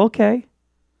Yeshua. Okay.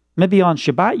 Maybe on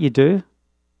Shabbat you do.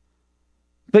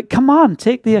 But come on,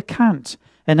 take the account.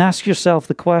 And ask yourself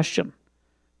the question,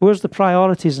 where's the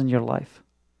priorities in your life?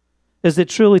 Is it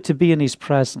truly to be in his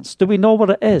presence? Do we know what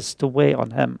it is to wait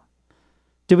on him?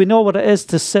 Do we know what it is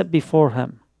to sit before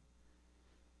him?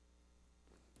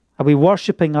 Are we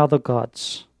worshiping other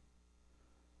gods?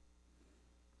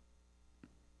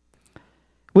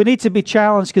 We need to be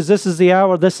challenged because this is the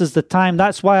hour, this is the time.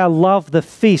 That's why I love the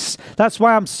feasts. That's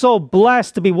why I'm so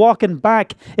blessed to be walking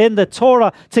back in the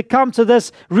Torah, to come to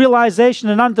this realization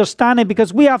and understanding,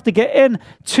 because we have to get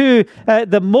into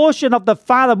the motion of the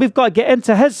Father. We've got to get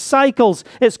into his cycles.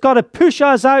 It's got to push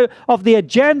us out of the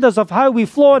agendas of how we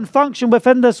flow and function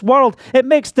within this world. It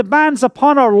makes demands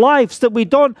upon our lives that we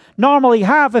don't normally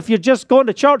have if you're just going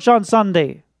to church on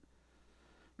Sunday.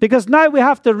 Because now we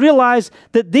have to realize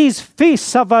that these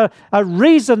feasts have a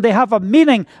reason, they have a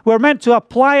meaning. We're meant to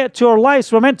apply it to our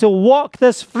lives. We're meant to walk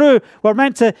this through. We're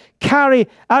meant to carry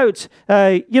out,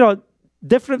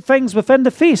 different things within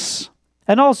the feasts.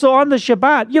 And also on the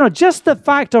Shabbat, just the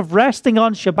fact of resting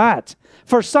on Shabbat.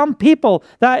 For some people,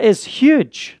 that is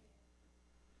huge.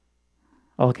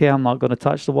 Okay, I'm not going to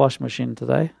touch the washing machine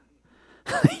today.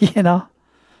 That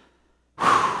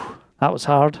was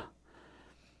hard.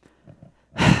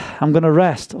 I'm going to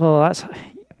rest. Well,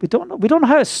 we don't know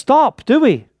how to stop, do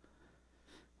we?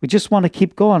 We just want to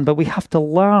keep going, but we have to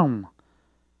learn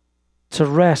to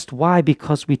rest. Why?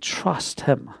 Because we trust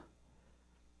him.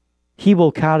 He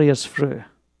will carry us through.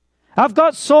 I've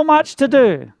got so much to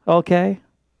do. Okay.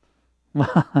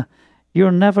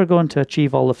 You're never going to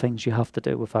achieve all the things you have to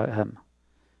do without him.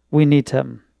 We need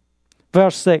him.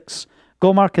 Verse 6,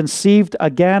 Gomer conceived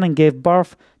again and gave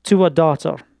birth to a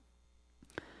daughter.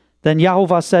 Then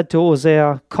Yahovah said to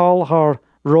Hosea, call her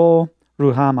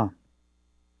Ruhamah.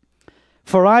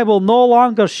 For I will no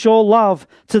longer show love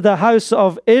to the house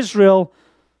of Israel,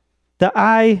 that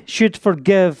I should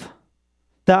forgive,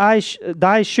 that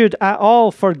I should at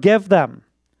all forgive them.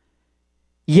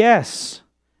 Yes,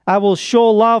 I will show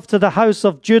love to the house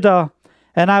of Judah,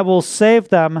 and I will save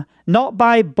them, not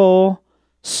by bow,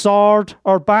 sword,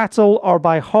 or battle, or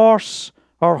by horse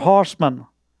or horseman,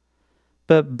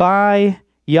 but by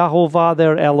Yahovah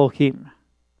their Elohim.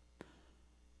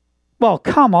 Well,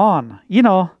 come on.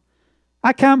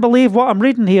 I can't believe what I'm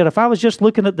reading here. If I was just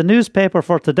looking at the newspaper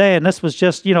for today, and this was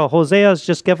just, Hosea's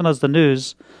just giving us the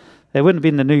news, it wouldn't be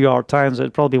in the New York Times. It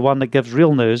would probably be one that gives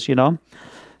real news,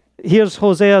 Here's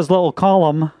Hosea's little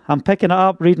column. I'm picking it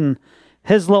up, reading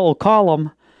his little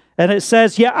column, and it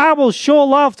says, yeah, I will show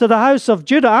love to the house of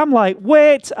Judah. I'm like,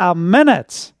 wait a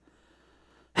minute.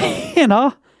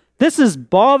 This is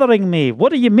bothering me.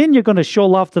 What do you mean you're going to show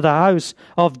love to the house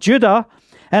of Judah?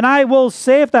 And I will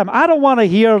save them. I don't want to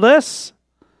hear this.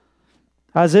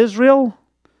 As Israel,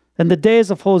 in the days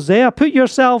of Hosea, put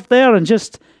yourself there and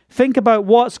just think about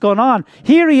what's going on.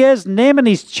 Here he is naming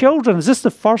his children. Is this the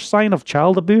first sign of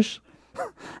child abuse?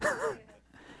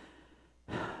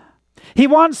 He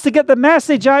wants to get the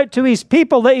message out to his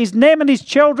people that he's naming his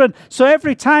children, so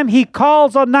every time he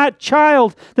calls on that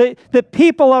child, the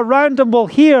people around him will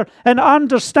hear and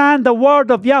understand the word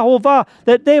of Yahovah,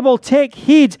 that they will take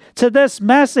heed to this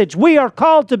message. We are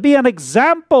called to be an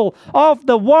example of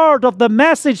the word, of the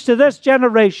message to this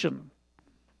generation.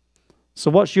 So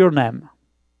what's your name?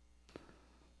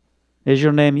 Is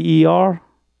your name ER?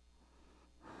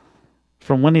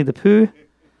 from Winnie the Pooh.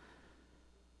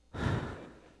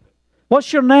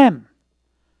 What's your name?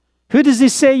 Who does he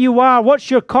say you are? What's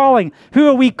your calling? Who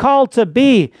are we called to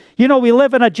be? You know, we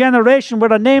live in a generation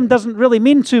where a name doesn't really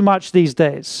mean too much these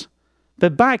days.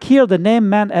 But back here, the name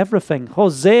meant everything.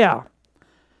 Hosea.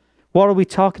 What are we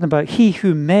talking about? He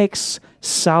who makes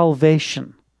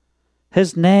salvation.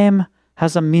 His name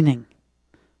has a meaning.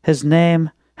 His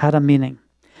name had a meaning.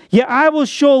 Yet I will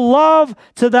show love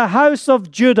to the house of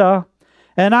Judah,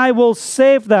 and I will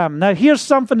save them. Now here's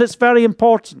something that's very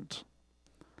important.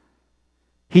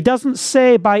 He doesn't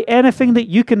say by anything that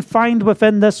you can find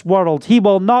within this world. He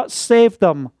will not save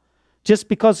them just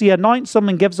because he anoints them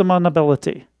and gives them an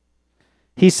ability.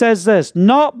 He says this,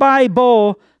 not by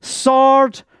bow,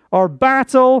 sword, or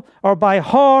battle, or by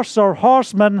horse or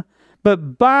horseman,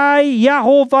 but by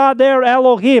Yahovah their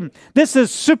Elohim. This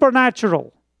is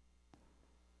supernatural.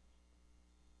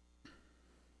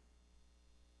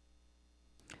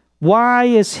 Why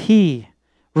is he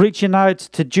reaching out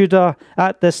to Judah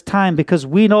at this time? Because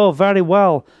we know very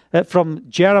well from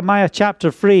Jeremiah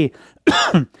chapter 3,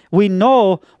 we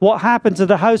know what happened to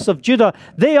the house of Judah.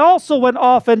 They also went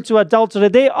off into adultery.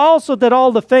 They also did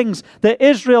all the things that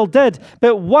Israel did.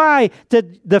 But why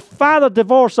did the father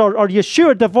divorce or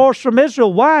Yeshua divorce from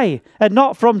Israel? Why? And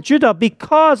not from Judah?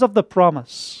 Because of the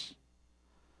promise.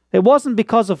 It wasn't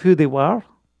because of who they were.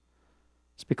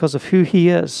 It's because of who he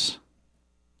is.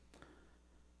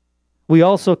 We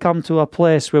also come to a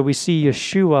place where we see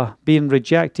Yeshua being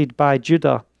rejected by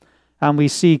Judah. And we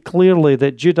see clearly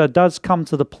that Judah does come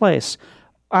to the place.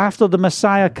 After the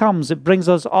Messiah comes, it brings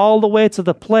us all the way to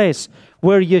the place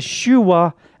where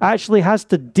Yeshua actually has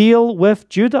to deal with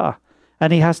Judah.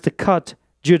 And he has to cut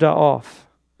Judah off.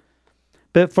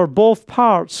 But for both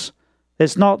parts,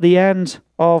 it's not the end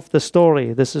of the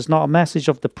story. This is not a message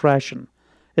of depression.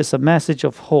 It's a message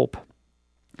of hope.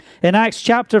 In Acts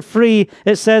chapter 3,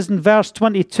 it says in verse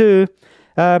 22,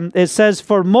 it says,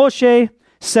 for Moshe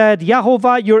said,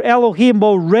 Yahovah your Elohim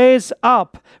will raise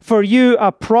up for you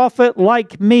a prophet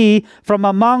like me from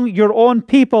among your own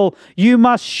people. You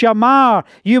must shamar.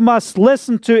 You must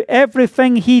listen to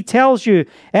everything he tells you.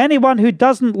 Anyone who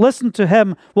doesn't listen to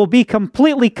him will be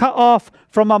completely cut off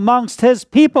from amongst his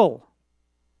people.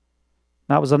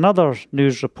 That was another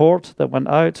news report that went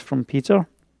out from Peter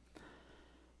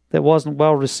that wasn't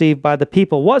well received by the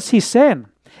people. What's he saying?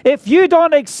 If you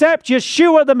don't accept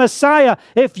Yeshua the Messiah,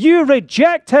 if you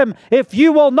reject him, if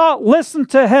you will not listen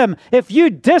to him, if you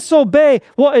disobey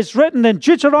what is written in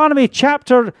Deuteronomy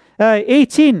chapter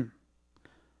 18,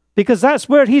 because that's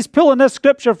where he's pulling this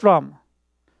scripture from.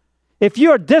 If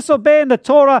you are disobeying the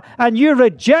Torah and you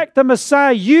reject the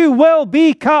Messiah, you will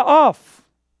be cut off.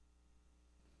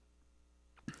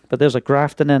 But there's a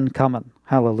grafting in coming.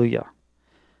 Hallelujah.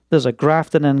 There's a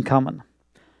grafting in coming.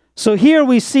 So here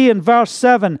we see in verse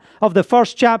 7 of the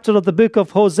first chapter of the book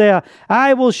of Hosea,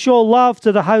 I will show love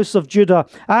to the house of Judah.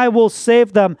 I will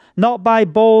save them, not by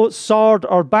bow, sword,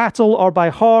 or battle, or by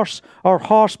horse or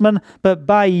horseman, but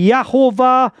by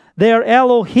Yahovah their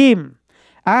Elohim.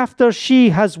 After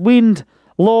she has weaned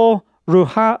Lo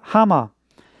Ruhamah,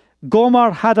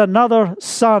 Gomer had another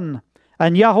son,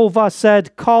 and Yahovah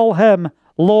said, call him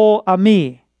Lo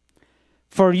Ami.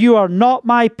 For you are not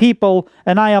my people,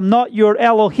 and I am not your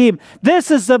Elohim.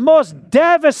 This is the most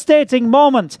devastating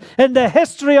moment in the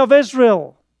history of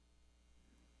Israel.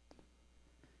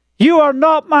 You are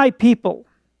not my people.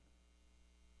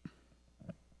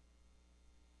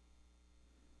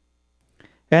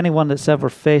 Anyone that's ever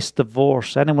faced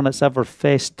divorce, anyone that's ever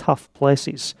faced tough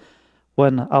places,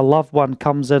 when a loved one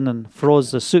comes in and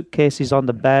throws the suitcases on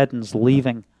the bed and is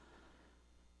leaving,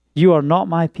 you are not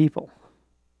my people.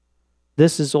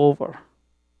 This is over.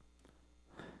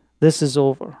 This is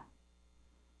over.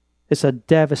 It's a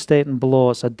devastating blow.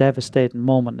 It's a devastating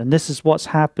moment. And this is what's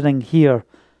happening here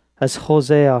as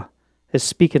Hosea is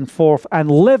speaking forth and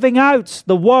living out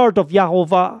the word of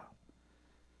Yahovah.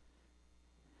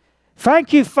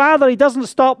 Thank you, Father. He doesn't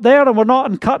stop there, and we're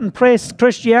not in cut and paste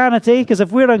Christianity, because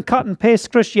if we're in cut and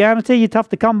paste Christianity, you'd have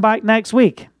to come back next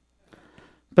week.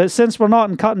 But since we're not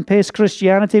in cut and paste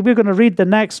Christianity, we're going to read the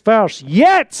next verse.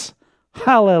 Yet!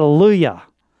 Hallelujah.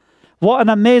 What an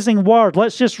amazing word.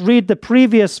 Let's just read the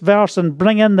previous verse and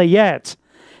bring in the yet.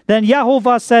 Then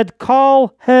Yahovah said,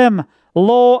 call him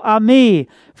Lo Ami,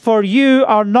 for you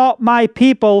are not my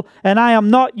people, and I am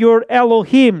not your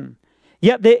Elohim.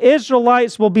 Yet the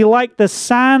Israelites will be like the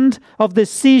sand of the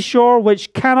seashore,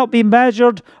 which cannot be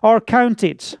measured or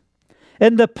counted.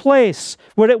 In the place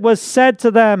where it was said to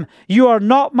them, you are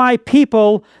not my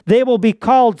people, they will be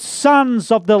called sons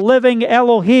of the living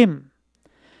Elohim.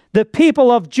 The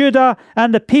people of Judah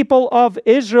and the people of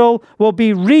Israel will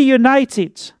be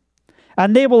reunited,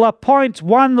 and they will appoint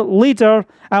one leader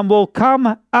and will come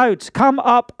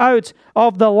up out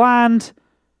of the land,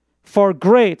 for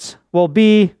great will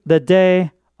be the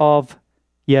day of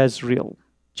Jezreel.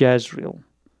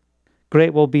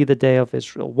 Great will be the day of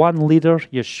Israel. One leader,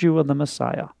 Yeshua the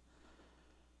Messiah.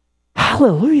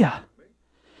 Hallelujah.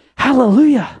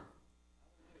 Hallelujah.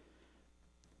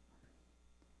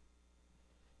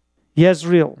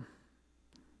 Jezreel.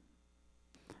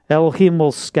 Elohim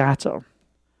will scatter.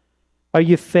 Are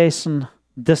you facing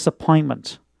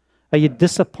disappointment? Are you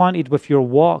disappointed with your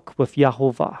walk with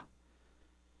Yahovah?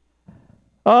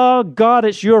 Oh, God,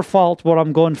 it's your fault what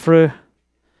I'm going through.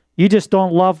 You just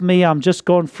don't love me. I'm just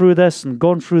going through this and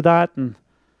going through that. And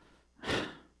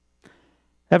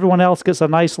everyone else gets a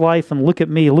nice life, and look at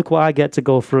me. Look what I get to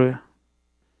go through.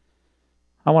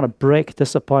 I want to break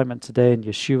disappointment today in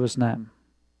Yeshua's name.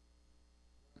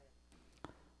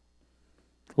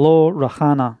 Lo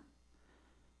Rahana.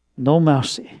 No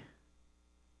mercy.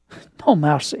 No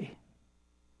mercy.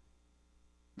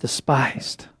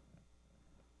 Despised.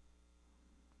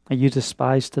 Are you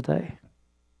despised today?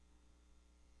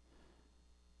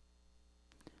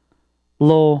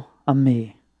 Lo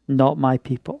Ami, not my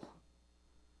people.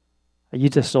 Are you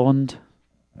disowned?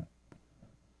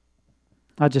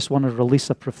 I just want to release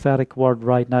a prophetic word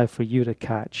right now for you to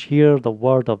catch. Hear the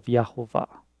word of Yahovah.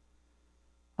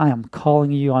 I am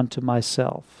calling you unto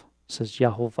myself, says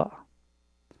Yahovah.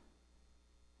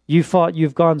 You thought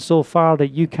you've gone so far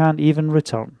that you can't even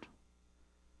return.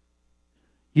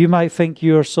 You might think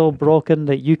you're so broken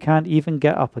that you can't even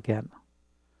get up again.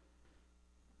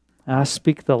 I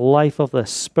speak the life of the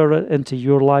Spirit into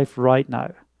your life right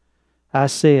now. I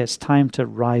say it's time to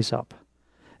rise up.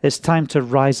 It's time to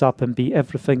rise up and be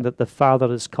everything that the Father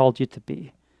has called you to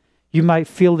be. You might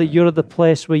feel that you're at the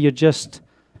place where you're just,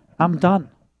 I'm done.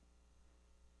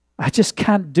 I just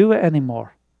can't do it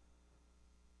anymore.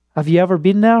 Have you ever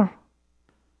been there?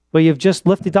 Where you've just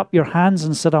lifted up your hands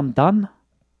and said, I'm done?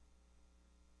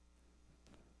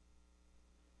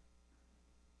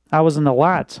 I was in the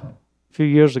Lat a few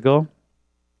years ago,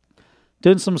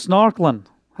 doing some snorkeling,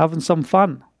 having some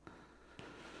fun.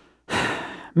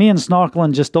 Me and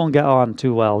snorkeling just don't get on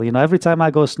too well. You know, every time I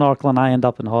go snorkeling, I end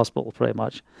up in hospital pretty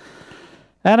much.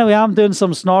 Anyway, I'm doing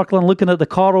some snorkeling, looking at the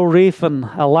coral reef and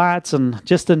Alat and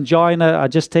just enjoying it. I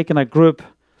just taken a group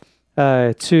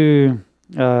to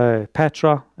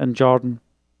Petra in Jordan.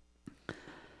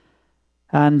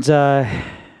 And a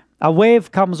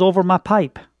wave comes over my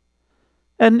pipe.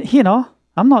 And, you know,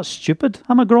 I'm not stupid.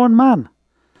 I'm a grown man.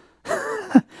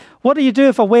 What do you do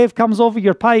if a wave comes over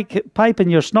your pipe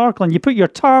and you're snorkeling? You put your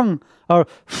tongue or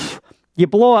you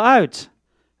blow it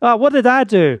out. What did I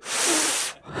do?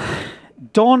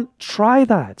 Don't try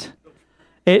that.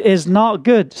 It is not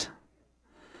good.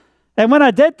 And when I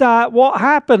did that, what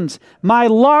happened? My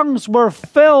lungs were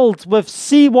filled with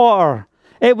seawater.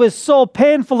 It was so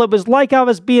painful. It was like I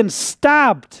was being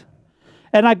stabbed.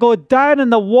 And I go down in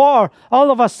the water.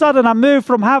 All of a sudden, I move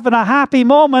from having a happy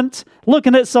moment,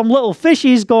 looking at some little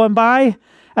fishies going by,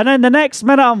 and then the next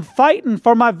minute, I'm fighting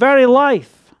for my very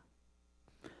life.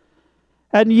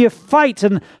 And you fight,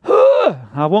 and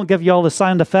I won't give you all the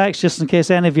sound effects just in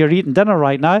case any of you are eating dinner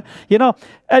right now, you know,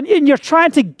 and you're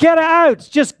trying to get it out.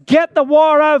 Just get the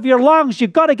water out of your lungs.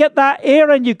 You've got to get that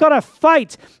air in. You've got to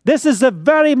fight. This is the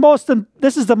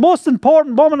most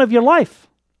important moment of your life.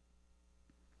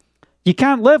 You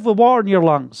can't live with water in your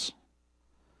lungs.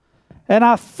 And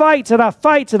I fight and I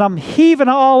fight and I'm heaving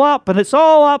it all up and it's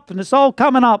all up and it's all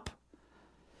coming up.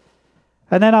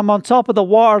 And then I'm on top of the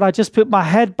water and I just put my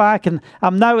head back and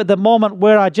I'm now at the moment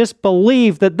where I just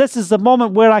believe that this is the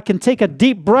moment where I can take a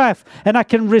deep breath and I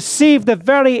can receive the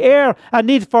very air I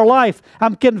need for life.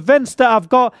 I'm convinced that I've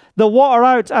got the water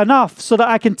out enough so that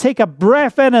I can take a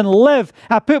breath in and live.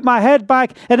 I put my head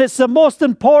back and it's the most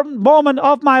important moment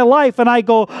of my life and I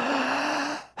go...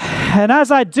 And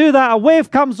as I do that, a wave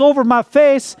comes over my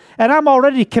face and I'm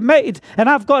already committed and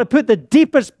I've got to put the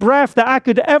deepest breath that I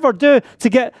could ever do to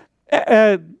get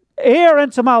air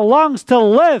into my lungs to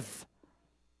live.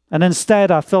 And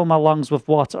instead, I fill my lungs with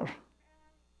water.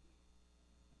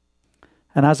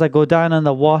 And as I go down in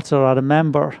the water, I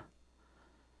remember,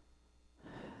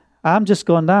 I'm just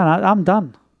going down. I'm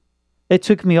done. It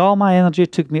took me all my energy,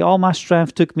 it took me all my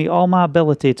strength, took me all my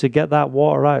ability to get that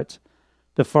water out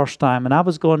the first time. And I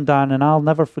was going down, and I'll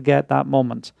never forget that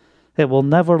moment. It will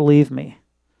never leave me.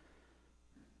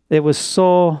 It was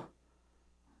so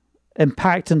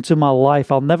impacting to my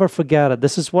life. I'll never forget it.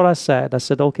 This is what I said. I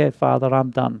said, okay, Father, I'm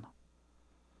done.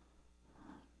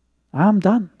 I'm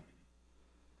done.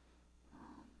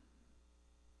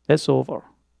 It's over.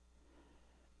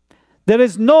 There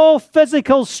is no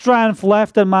physical strength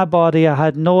left in my body. I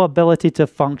had no ability to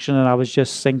function, and I was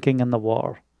just sinking in the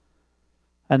water.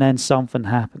 And then something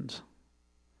happened.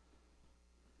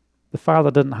 The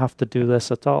Father didn't have to do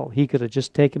this at all. He could have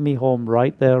just taken me home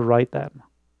right there, right then.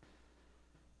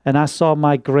 And I saw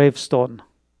my gravestone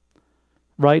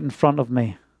right in front of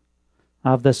me.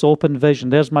 I have this open vision.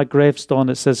 There's my gravestone.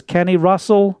 It says, Kenny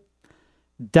Russell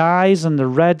dies in the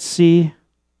Red Sea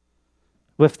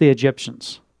with the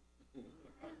Egyptians.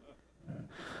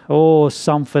 Oh,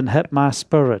 something hit my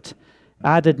spirit.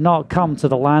 I did not come to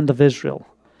the land of Israel.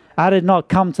 I did not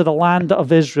come to the land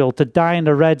of Israel to die in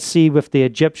the Red Sea with the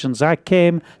Egyptians. I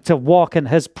came to walk in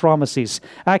His promises.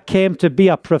 I came to be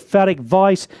a prophetic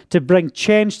voice to bring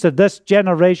change to this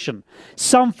generation.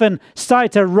 Something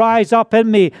started to rise up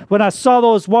in me when I saw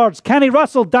those words. Kenny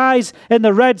Russell dies in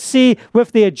the Red Sea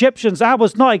with the Egyptians. I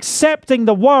was not accepting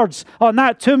the words on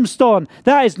that tombstone.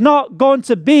 That is not going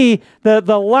to be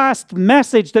the last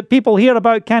message that people hear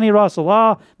about Kenny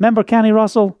Russell. Remember Kenny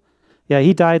Russell? Yeah,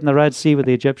 he died in the Red Sea with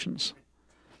the Egyptians.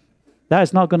 That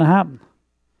is not going to happen.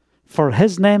 For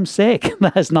His name's sake,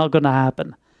 that is not going to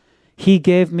happen. He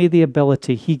gave me the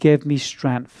ability. He gave me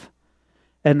strength.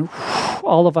 And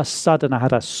all of a sudden, I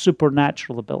had a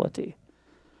supernatural ability.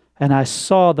 And I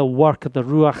saw the work of the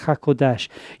Ruach HaKodesh.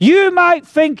 You might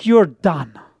think you're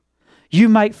done. You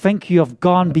might think you have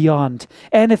gone beyond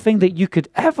anything that you could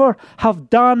ever have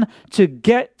done to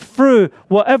get through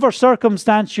whatever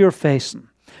circumstance you're facing.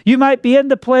 You might be in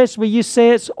the place where you say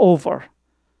it's over.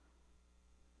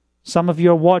 Some of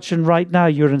you are watching right now.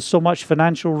 You're in so much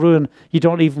financial ruin, you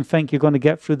don't even think you're going to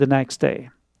get through the next day.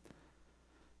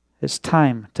 It's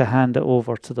time to hand it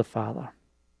over to the Father.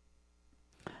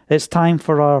 It's time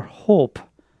for our hope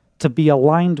to be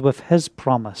aligned with His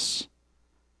promise.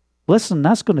 Listen,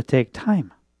 that's going to take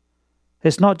time.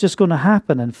 It's not just going to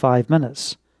happen in 5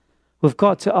 minutes. We've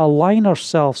got to align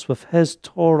ourselves with His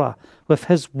Torah, with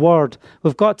His Word.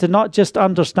 We've got to not just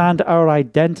understand our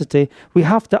identity, we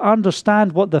have to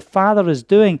understand what the Father is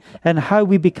doing and how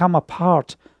we become a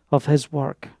part of His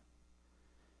work.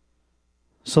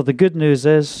 So the good news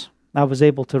is, I was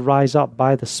able to rise up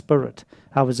by the Spirit.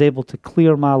 I was able to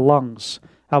clear my lungs.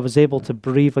 I was able to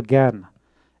breathe again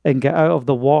and get out of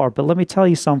the water. But let me tell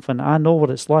you something, I know what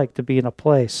it's like to be in a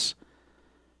place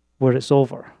where it's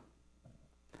over.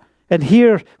 And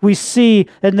here we see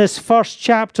in this first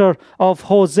chapter of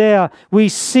Hosea, we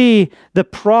see the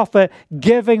prophet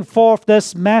giving forth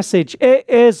this message. It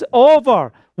is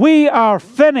over. We are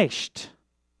finished.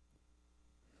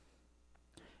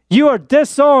 You are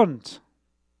disowned.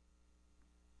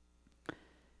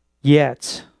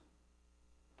 Yet,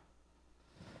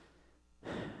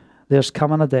 there's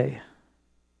coming a day.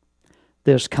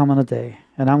 There's coming a day.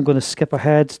 And I'm going to skip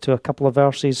ahead to a couple of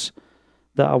verses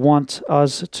that I want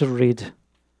us to read.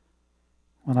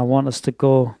 And I want us to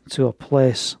go to a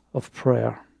place of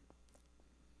prayer.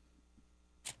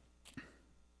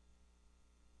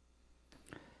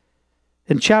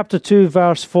 In chapter 2,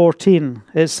 verse 14,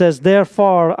 it says,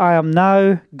 Therefore I am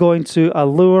now going to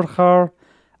allure her.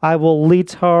 I will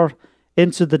lead her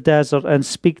into the desert and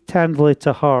speak tenderly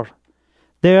to her.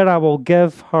 There I will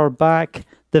give her back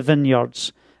the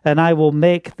vineyards, and I will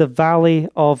make the valley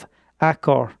of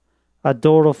Achor a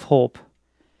door of hope.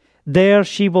 There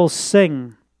she will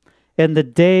sing in the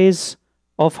days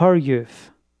of her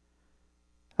youth,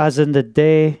 as in the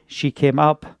day she came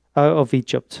up out of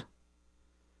Egypt.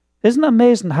 Isn't it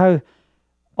amazing how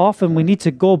often we need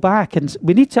to go back and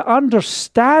we need to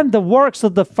understand the works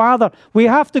of the Father? We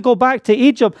have to go back to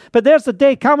Egypt, but there's a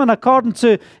day coming, according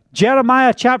to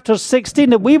Jeremiah chapter 16,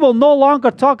 that we will no longer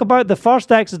talk about the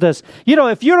first Exodus. You know,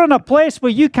 if you're in a place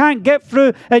where you can't get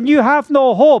through and you have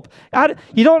no hope,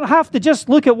 you don't have to just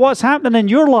look at what's happening in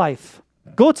your life.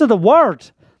 Go to the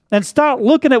Word and start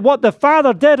looking at what the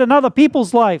Father did in other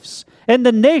people's lives, in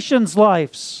the nation's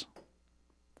lives.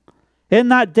 In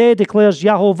that day, declares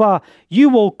Yahovah, you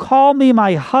will call me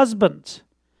my husband.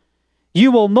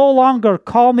 You will no longer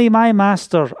call me my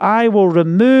master. I will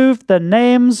remove the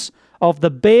names of the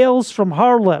Baals from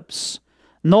her lips.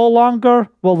 No longer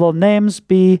will the names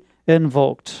be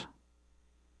invoked.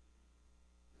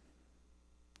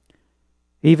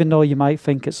 Even though you might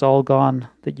think it's all gone,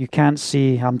 that you can't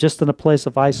see, I'm just in a place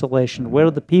of isolation. Where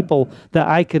are the people that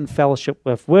I can fellowship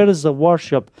with? Where is the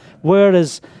worship? Where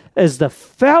is the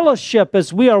fellowship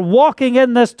as we are walking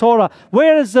in this Torah?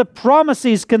 Where is the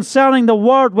promises concerning the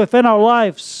Word within our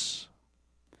lives?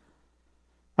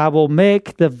 I will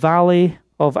make the valley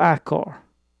of Achor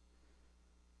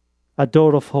a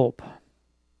door of hope.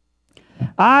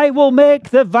 I will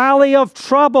make the valley of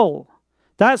trouble.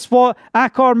 That's what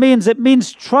Achor means. It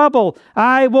means trouble.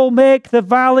 I will make the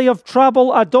valley of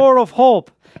trouble a door of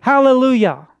hope.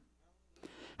 Hallelujah.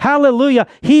 Hallelujah.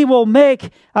 He will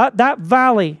make that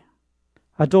valley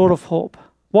a door of hope.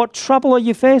 What trouble are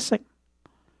you facing?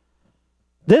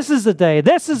 This is the day,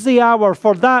 this is the hour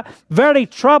for that very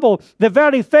trouble, the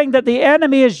very thing that the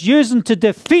enemy is using to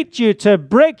defeat you, to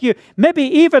break you. Maybe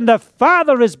even the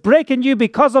Father is breaking you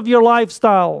because of your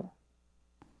lifestyle.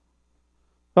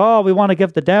 Oh, we want to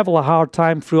give the devil a hard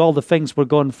time through all the things we're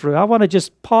going through. I want to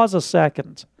just pause a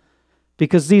second,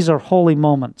 because these are holy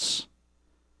moments.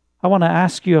 I want to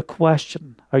ask you a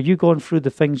question. Are you going through the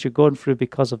things you're going through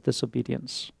because of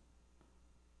disobedience?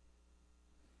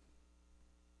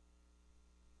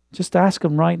 Just ask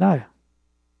him right now.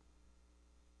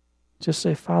 Just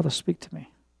say, Father, speak to me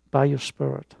by your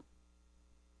Spirit.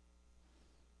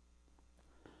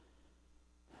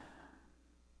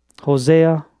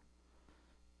 Hosea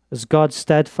is God's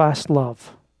steadfast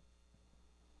love,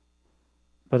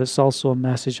 but it's also a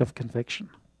message of conviction.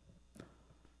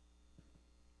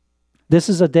 This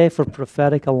is a day for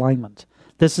prophetic alignment.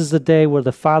 This is the day where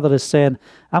the Father is saying,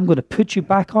 I'm going to put you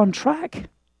back on track.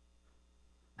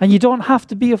 And you don't have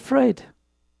to be afraid.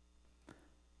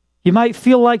 You might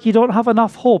feel like you don't have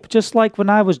enough hope, just like when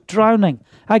I was drowning.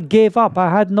 I gave up. I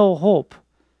had no hope.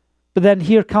 But then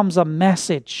here comes a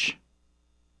message.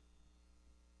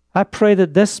 I pray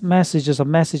that this message is a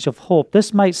message of hope.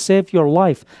 This might save your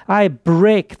life. I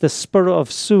break the spirit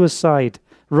of suicide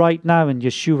right now in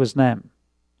Yeshua's name.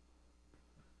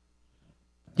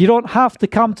 You don't have to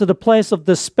come to the place of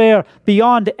despair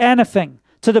beyond anything,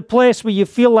 to the place where you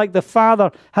feel like the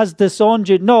Father has disowned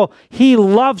you. No, He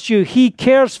loves you. He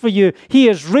cares for you. He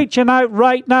is reaching out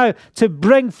right now to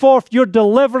bring forth your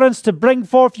deliverance, to bring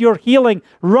forth your healing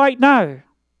right now.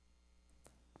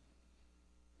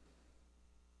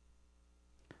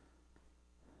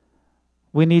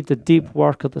 We need the deep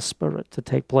work of the Spirit to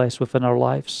take place within our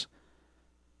lives,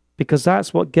 because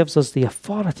that's what gives us the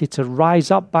authority to rise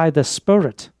up by the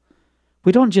Spirit.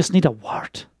 We don't just need a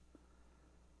word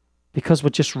because we're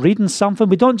just reading something.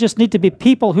 We don't just need to be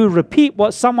people who repeat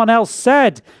what someone else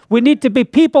said. We need to be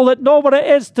people that know what it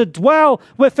is to dwell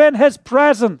within His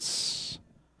presence.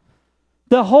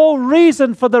 The whole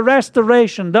reason for the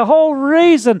restoration, the whole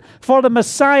reason for the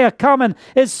Messiah coming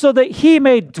is so that He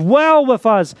may dwell with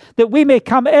us, that we may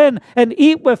come in and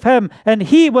eat with Him and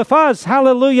He with us.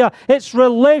 Hallelujah. It's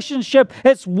relationship.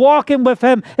 It's walking with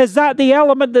Him. Is that the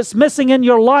element that's missing in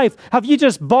your life? Have you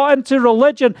just bought into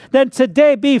religion? Then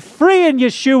today be free in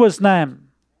Yeshua's name.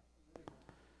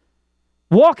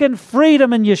 Walk in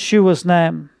freedom in Yeshua's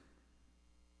name.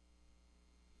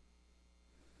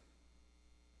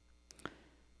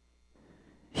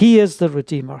 He is the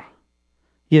Redeemer.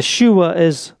 Yeshua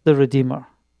is the Redeemer.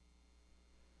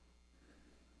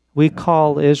 We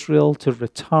call Israel to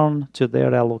return to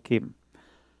their Elohim.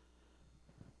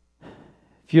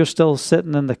 If you're still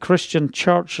sitting in the Christian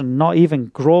church and not even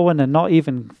growing and not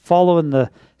even following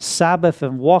the Sabbath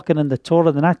and walking in the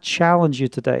Torah, then I challenge you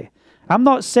today. I'm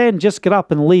not saying just get up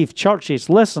and leave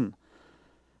churches. Listen,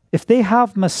 if they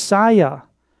have Messiah,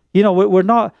 you know, we're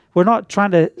not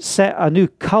trying to set a new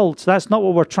cult. That's not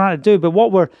what we're trying to do. But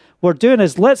what we're doing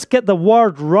is, let's get the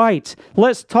word right.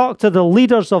 Let's talk to the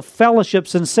leaders of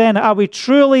fellowships and saying, are we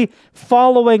truly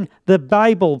following the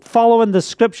Bible, following the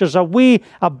Scriptures? Are we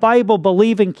a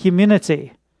Bible-believing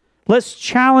community? Let's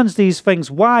challenge these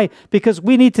things. Why? Because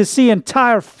we need to see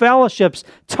entire fellowships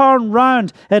turn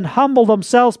round and humble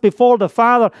themselves before the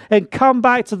Father and come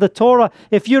back to the Torah.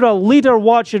 If you're a leader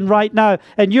watching right now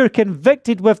and you're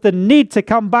convicted with the need to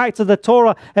come back to the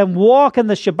Torah and walk in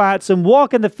the Shabbats and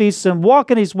walk in the feasts and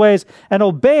walk in His ways and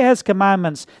obey His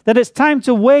commandments, then it's time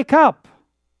to wake up.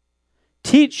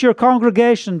 Teach your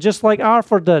congregation just like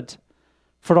Arthur did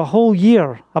for a whole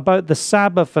year about the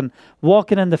Sabbath and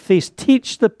walking in the feast.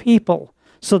 Teach the people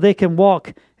so they can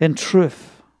walk in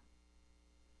truth.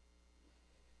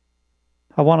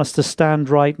 I want us to stand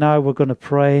right now. We're going to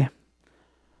pray.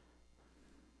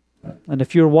 And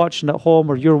if you're watching at home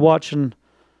or you're watching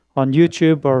on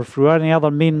YouTube or through any other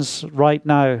means right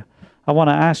now, I want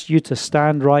to ask you to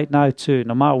stand right now too,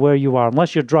 no matter where you are,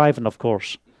 unless you're driving, of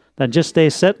course. Then just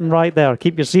stay sitting right there.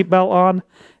 Keep your seatbelt on.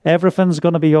 Everything's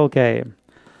going to be okay.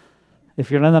 If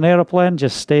you're in an airplane,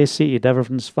 just stay seated.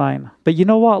 Everything's fine. But you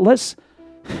know what?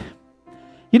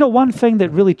 One thing that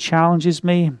really challenges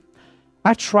me,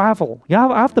 I travel.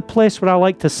 I have the place where I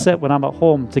like to sit when I'm at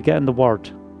home to get in the Word.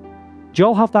 Do you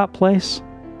all have that place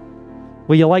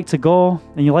where you like to go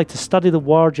and you like to study the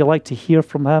Word, you like to hear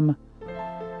from Him?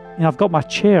 I've got my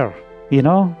chair,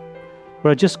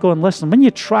 where I just go and listen. When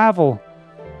you travel,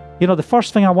 You know, the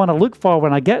first thing I want to look for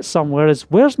when I get somewhere is,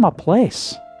 where's my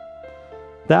place?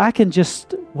 That I can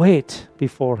just wait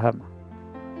before Him.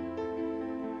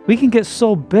 We can get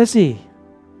so busy,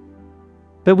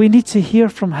 but we need to hear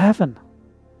from heaven.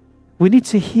 We need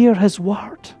to hear His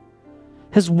Word.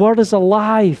 His Word is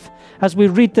alive. As we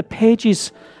read the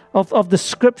pages of the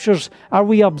Scriptures, are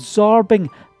we absorbing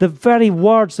the very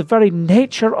words, the very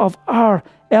nature of our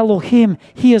Elohim?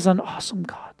 He is an awesome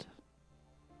God.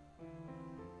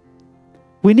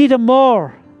 We need Him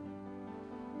more.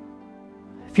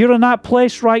 If you're in that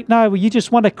place right now where you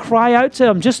just want to cry out to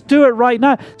Him, just do it right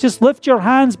now. Just lift your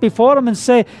hands before Him and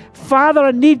say, Father,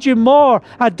 I need You more.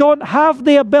 I don't have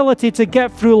the ability to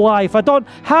get through life. I don't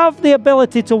have the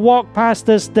ability to walk past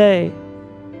this day.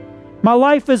 My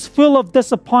life is full of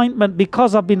disappointment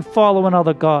because I've been following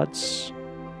other gods.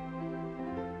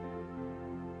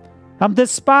 I'm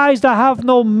despised. I have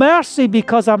no mercy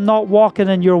because I'm not walking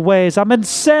in Your ways. I'm in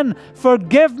sin.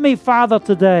 Forgive me, Father,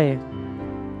 today.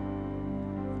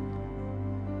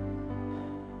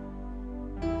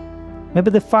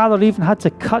 Maybe the Father even had to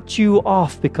cut you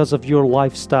off because of your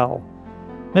lifestyle.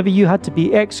 Maybe you had to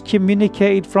be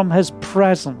excommunicated from His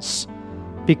presence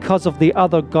because of the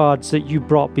other gods that you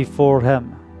brought before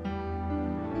Him.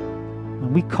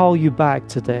 And we call you back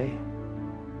today.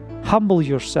 Humble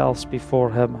yourselves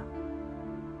before Him.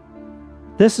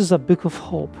 This is a book of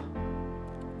hope.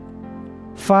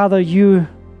 Father, You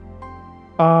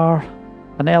are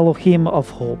an Elohim of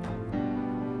hope.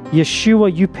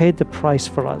 Yeshua, You paid the price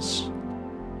for us.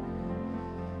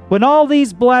 When all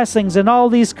these blessings and all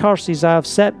these curses I have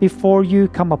set before you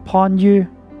come upon you,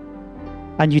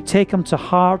 and you take them to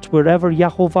heart wherever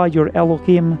Yahovah, your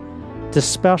Elohim,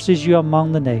 disperses you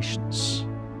among the nations.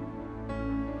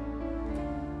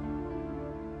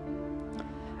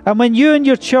 And when you and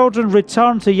your children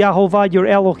return to Yahovah, your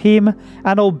Elohim,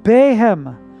 and obey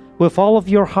Him with all of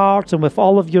your heart and with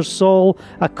all of your soul,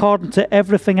 according to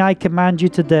everything I command you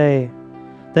today,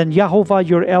 then Yahovah,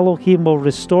 your Elohim, will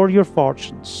restore your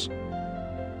fortunes.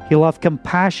 He'll have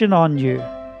compassion on you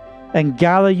and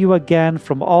gather you again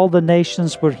from all the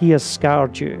nations where He has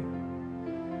scattered you,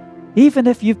 even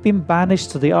if you've been banished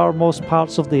to the uttermost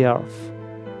parts of the earth.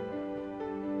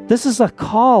 This is a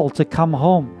call to come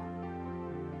home.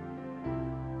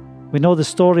 We know the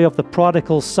story of the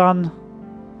prodigal son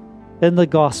in the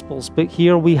Gospels, but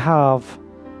here we have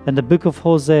in the book of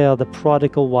Hosea the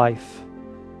prodigal wife.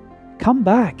 Come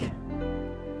back.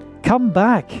 Come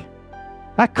back.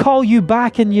 I call you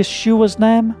back in Yeshua's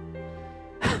name.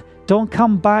 Don't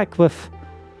come back with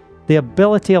the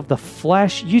ability of the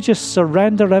flesh. You just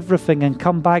surrender everything and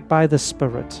come back by the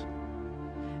Spirit.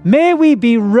 May we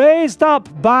be raised up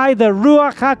by the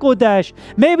Ruach HaKodesh.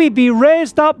 May we be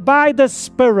raised up by the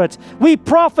Spirit. We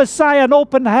prophesy an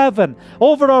open heaven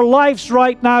over our lives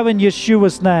right now in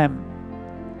Yeshua's name.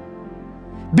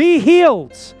 Be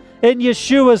healed in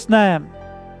Yeshua's name.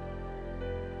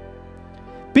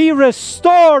 Be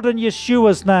restored in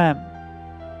Yeshua's name.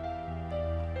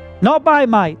 Not by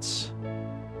might,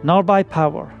 nor by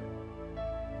power,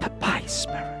 but by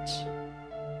Spirit.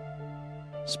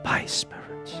 It's by Spirit.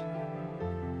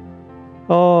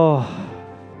 Oh,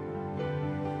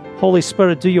 Holy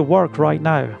Spirit, do your work right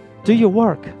now. Do your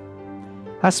work.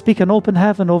 I speak an open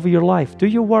heaven over your life. Do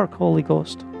your work, Holy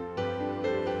Ghost.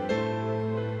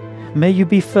 May you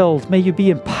be filled. May you be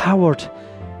empowered.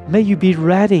 May you be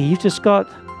ready. You've just got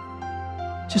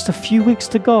a few weeks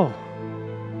to go,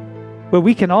 where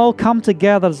we can all come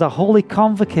together as a holy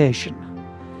convocation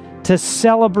to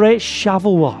celebrate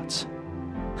Shavuot.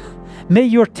 May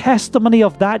your testimony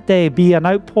of that day be an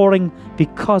outpouring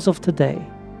because of today.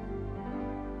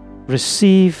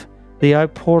 Receive the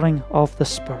outpouring of the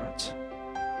Spirit.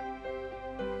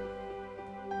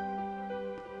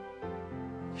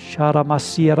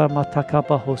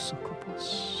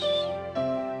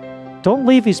 Don't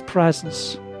leave His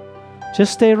presence.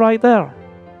 Just stay right there.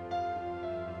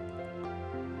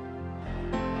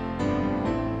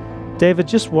 David,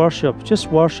 just worship,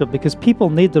 because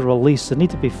people need the release. They need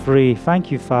to be free.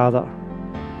 Thank you, Father.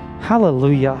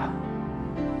 Hallelujah.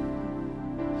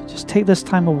 Just take this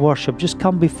time of worship. Just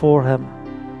come before Him.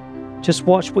 Just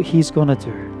watch what He's going to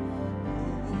do.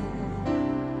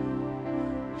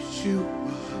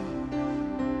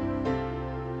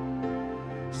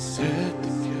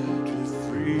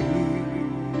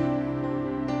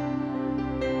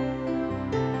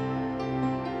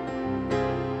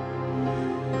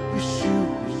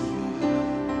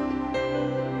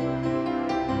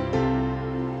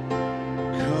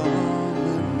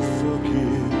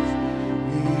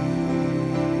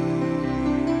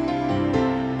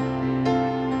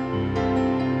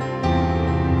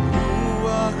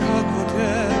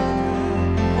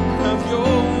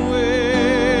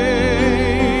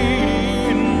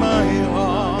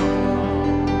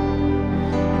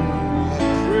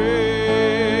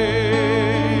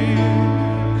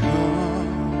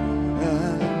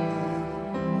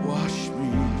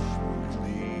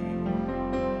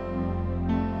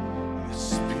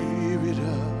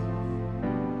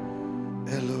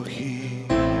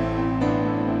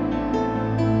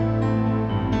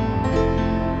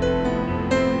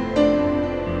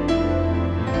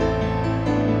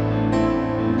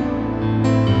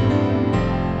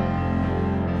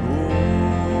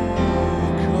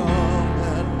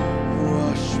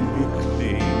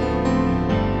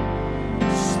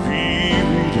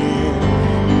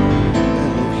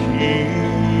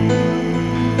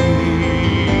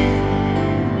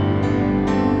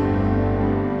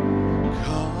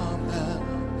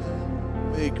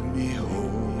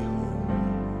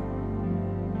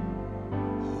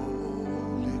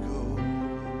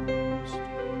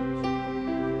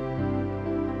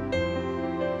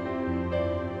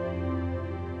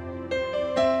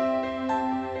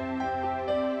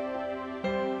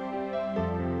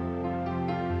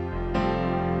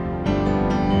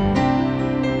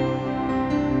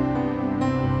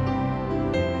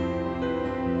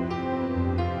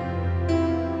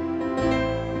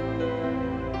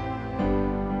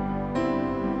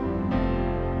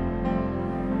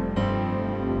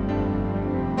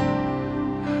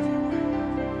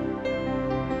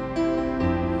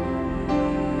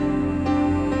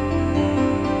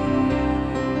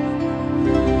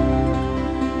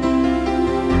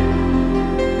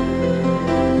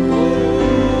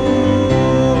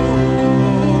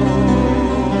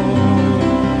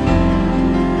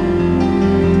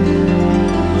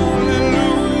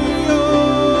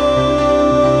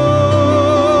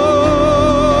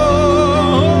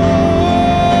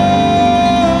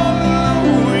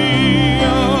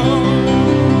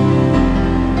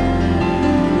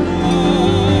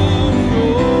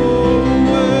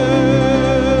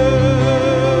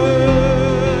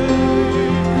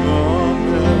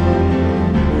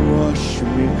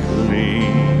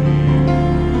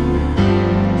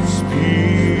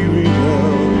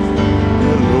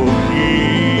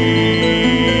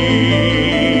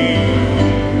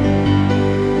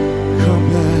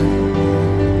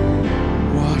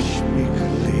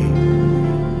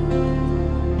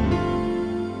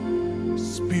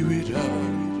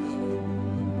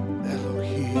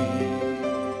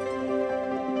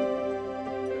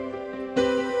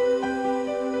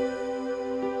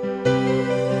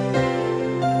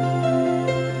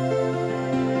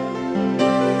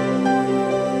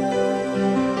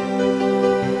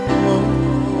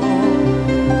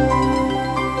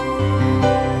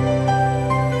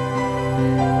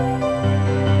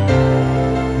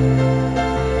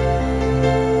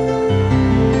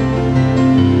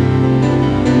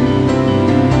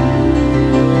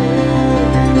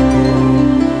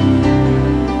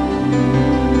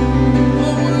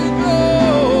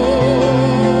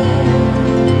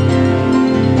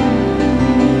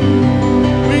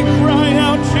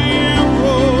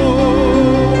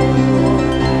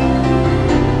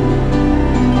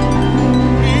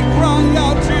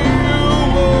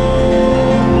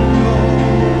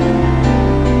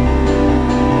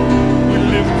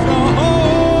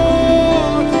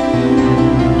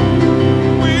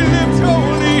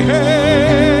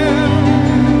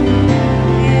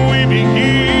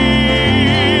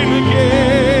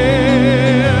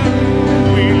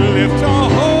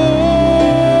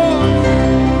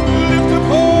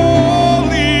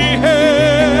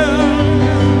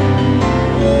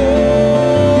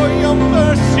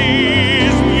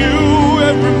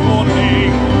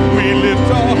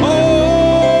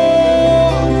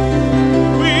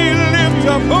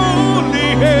 holy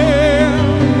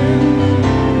hand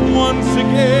once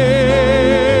again.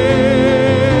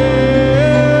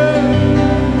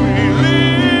 We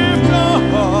lift our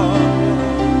heart,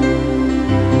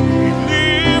 we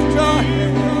lift our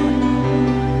hand.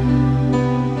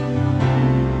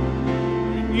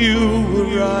 You,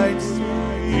 right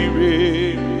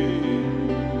Spirit,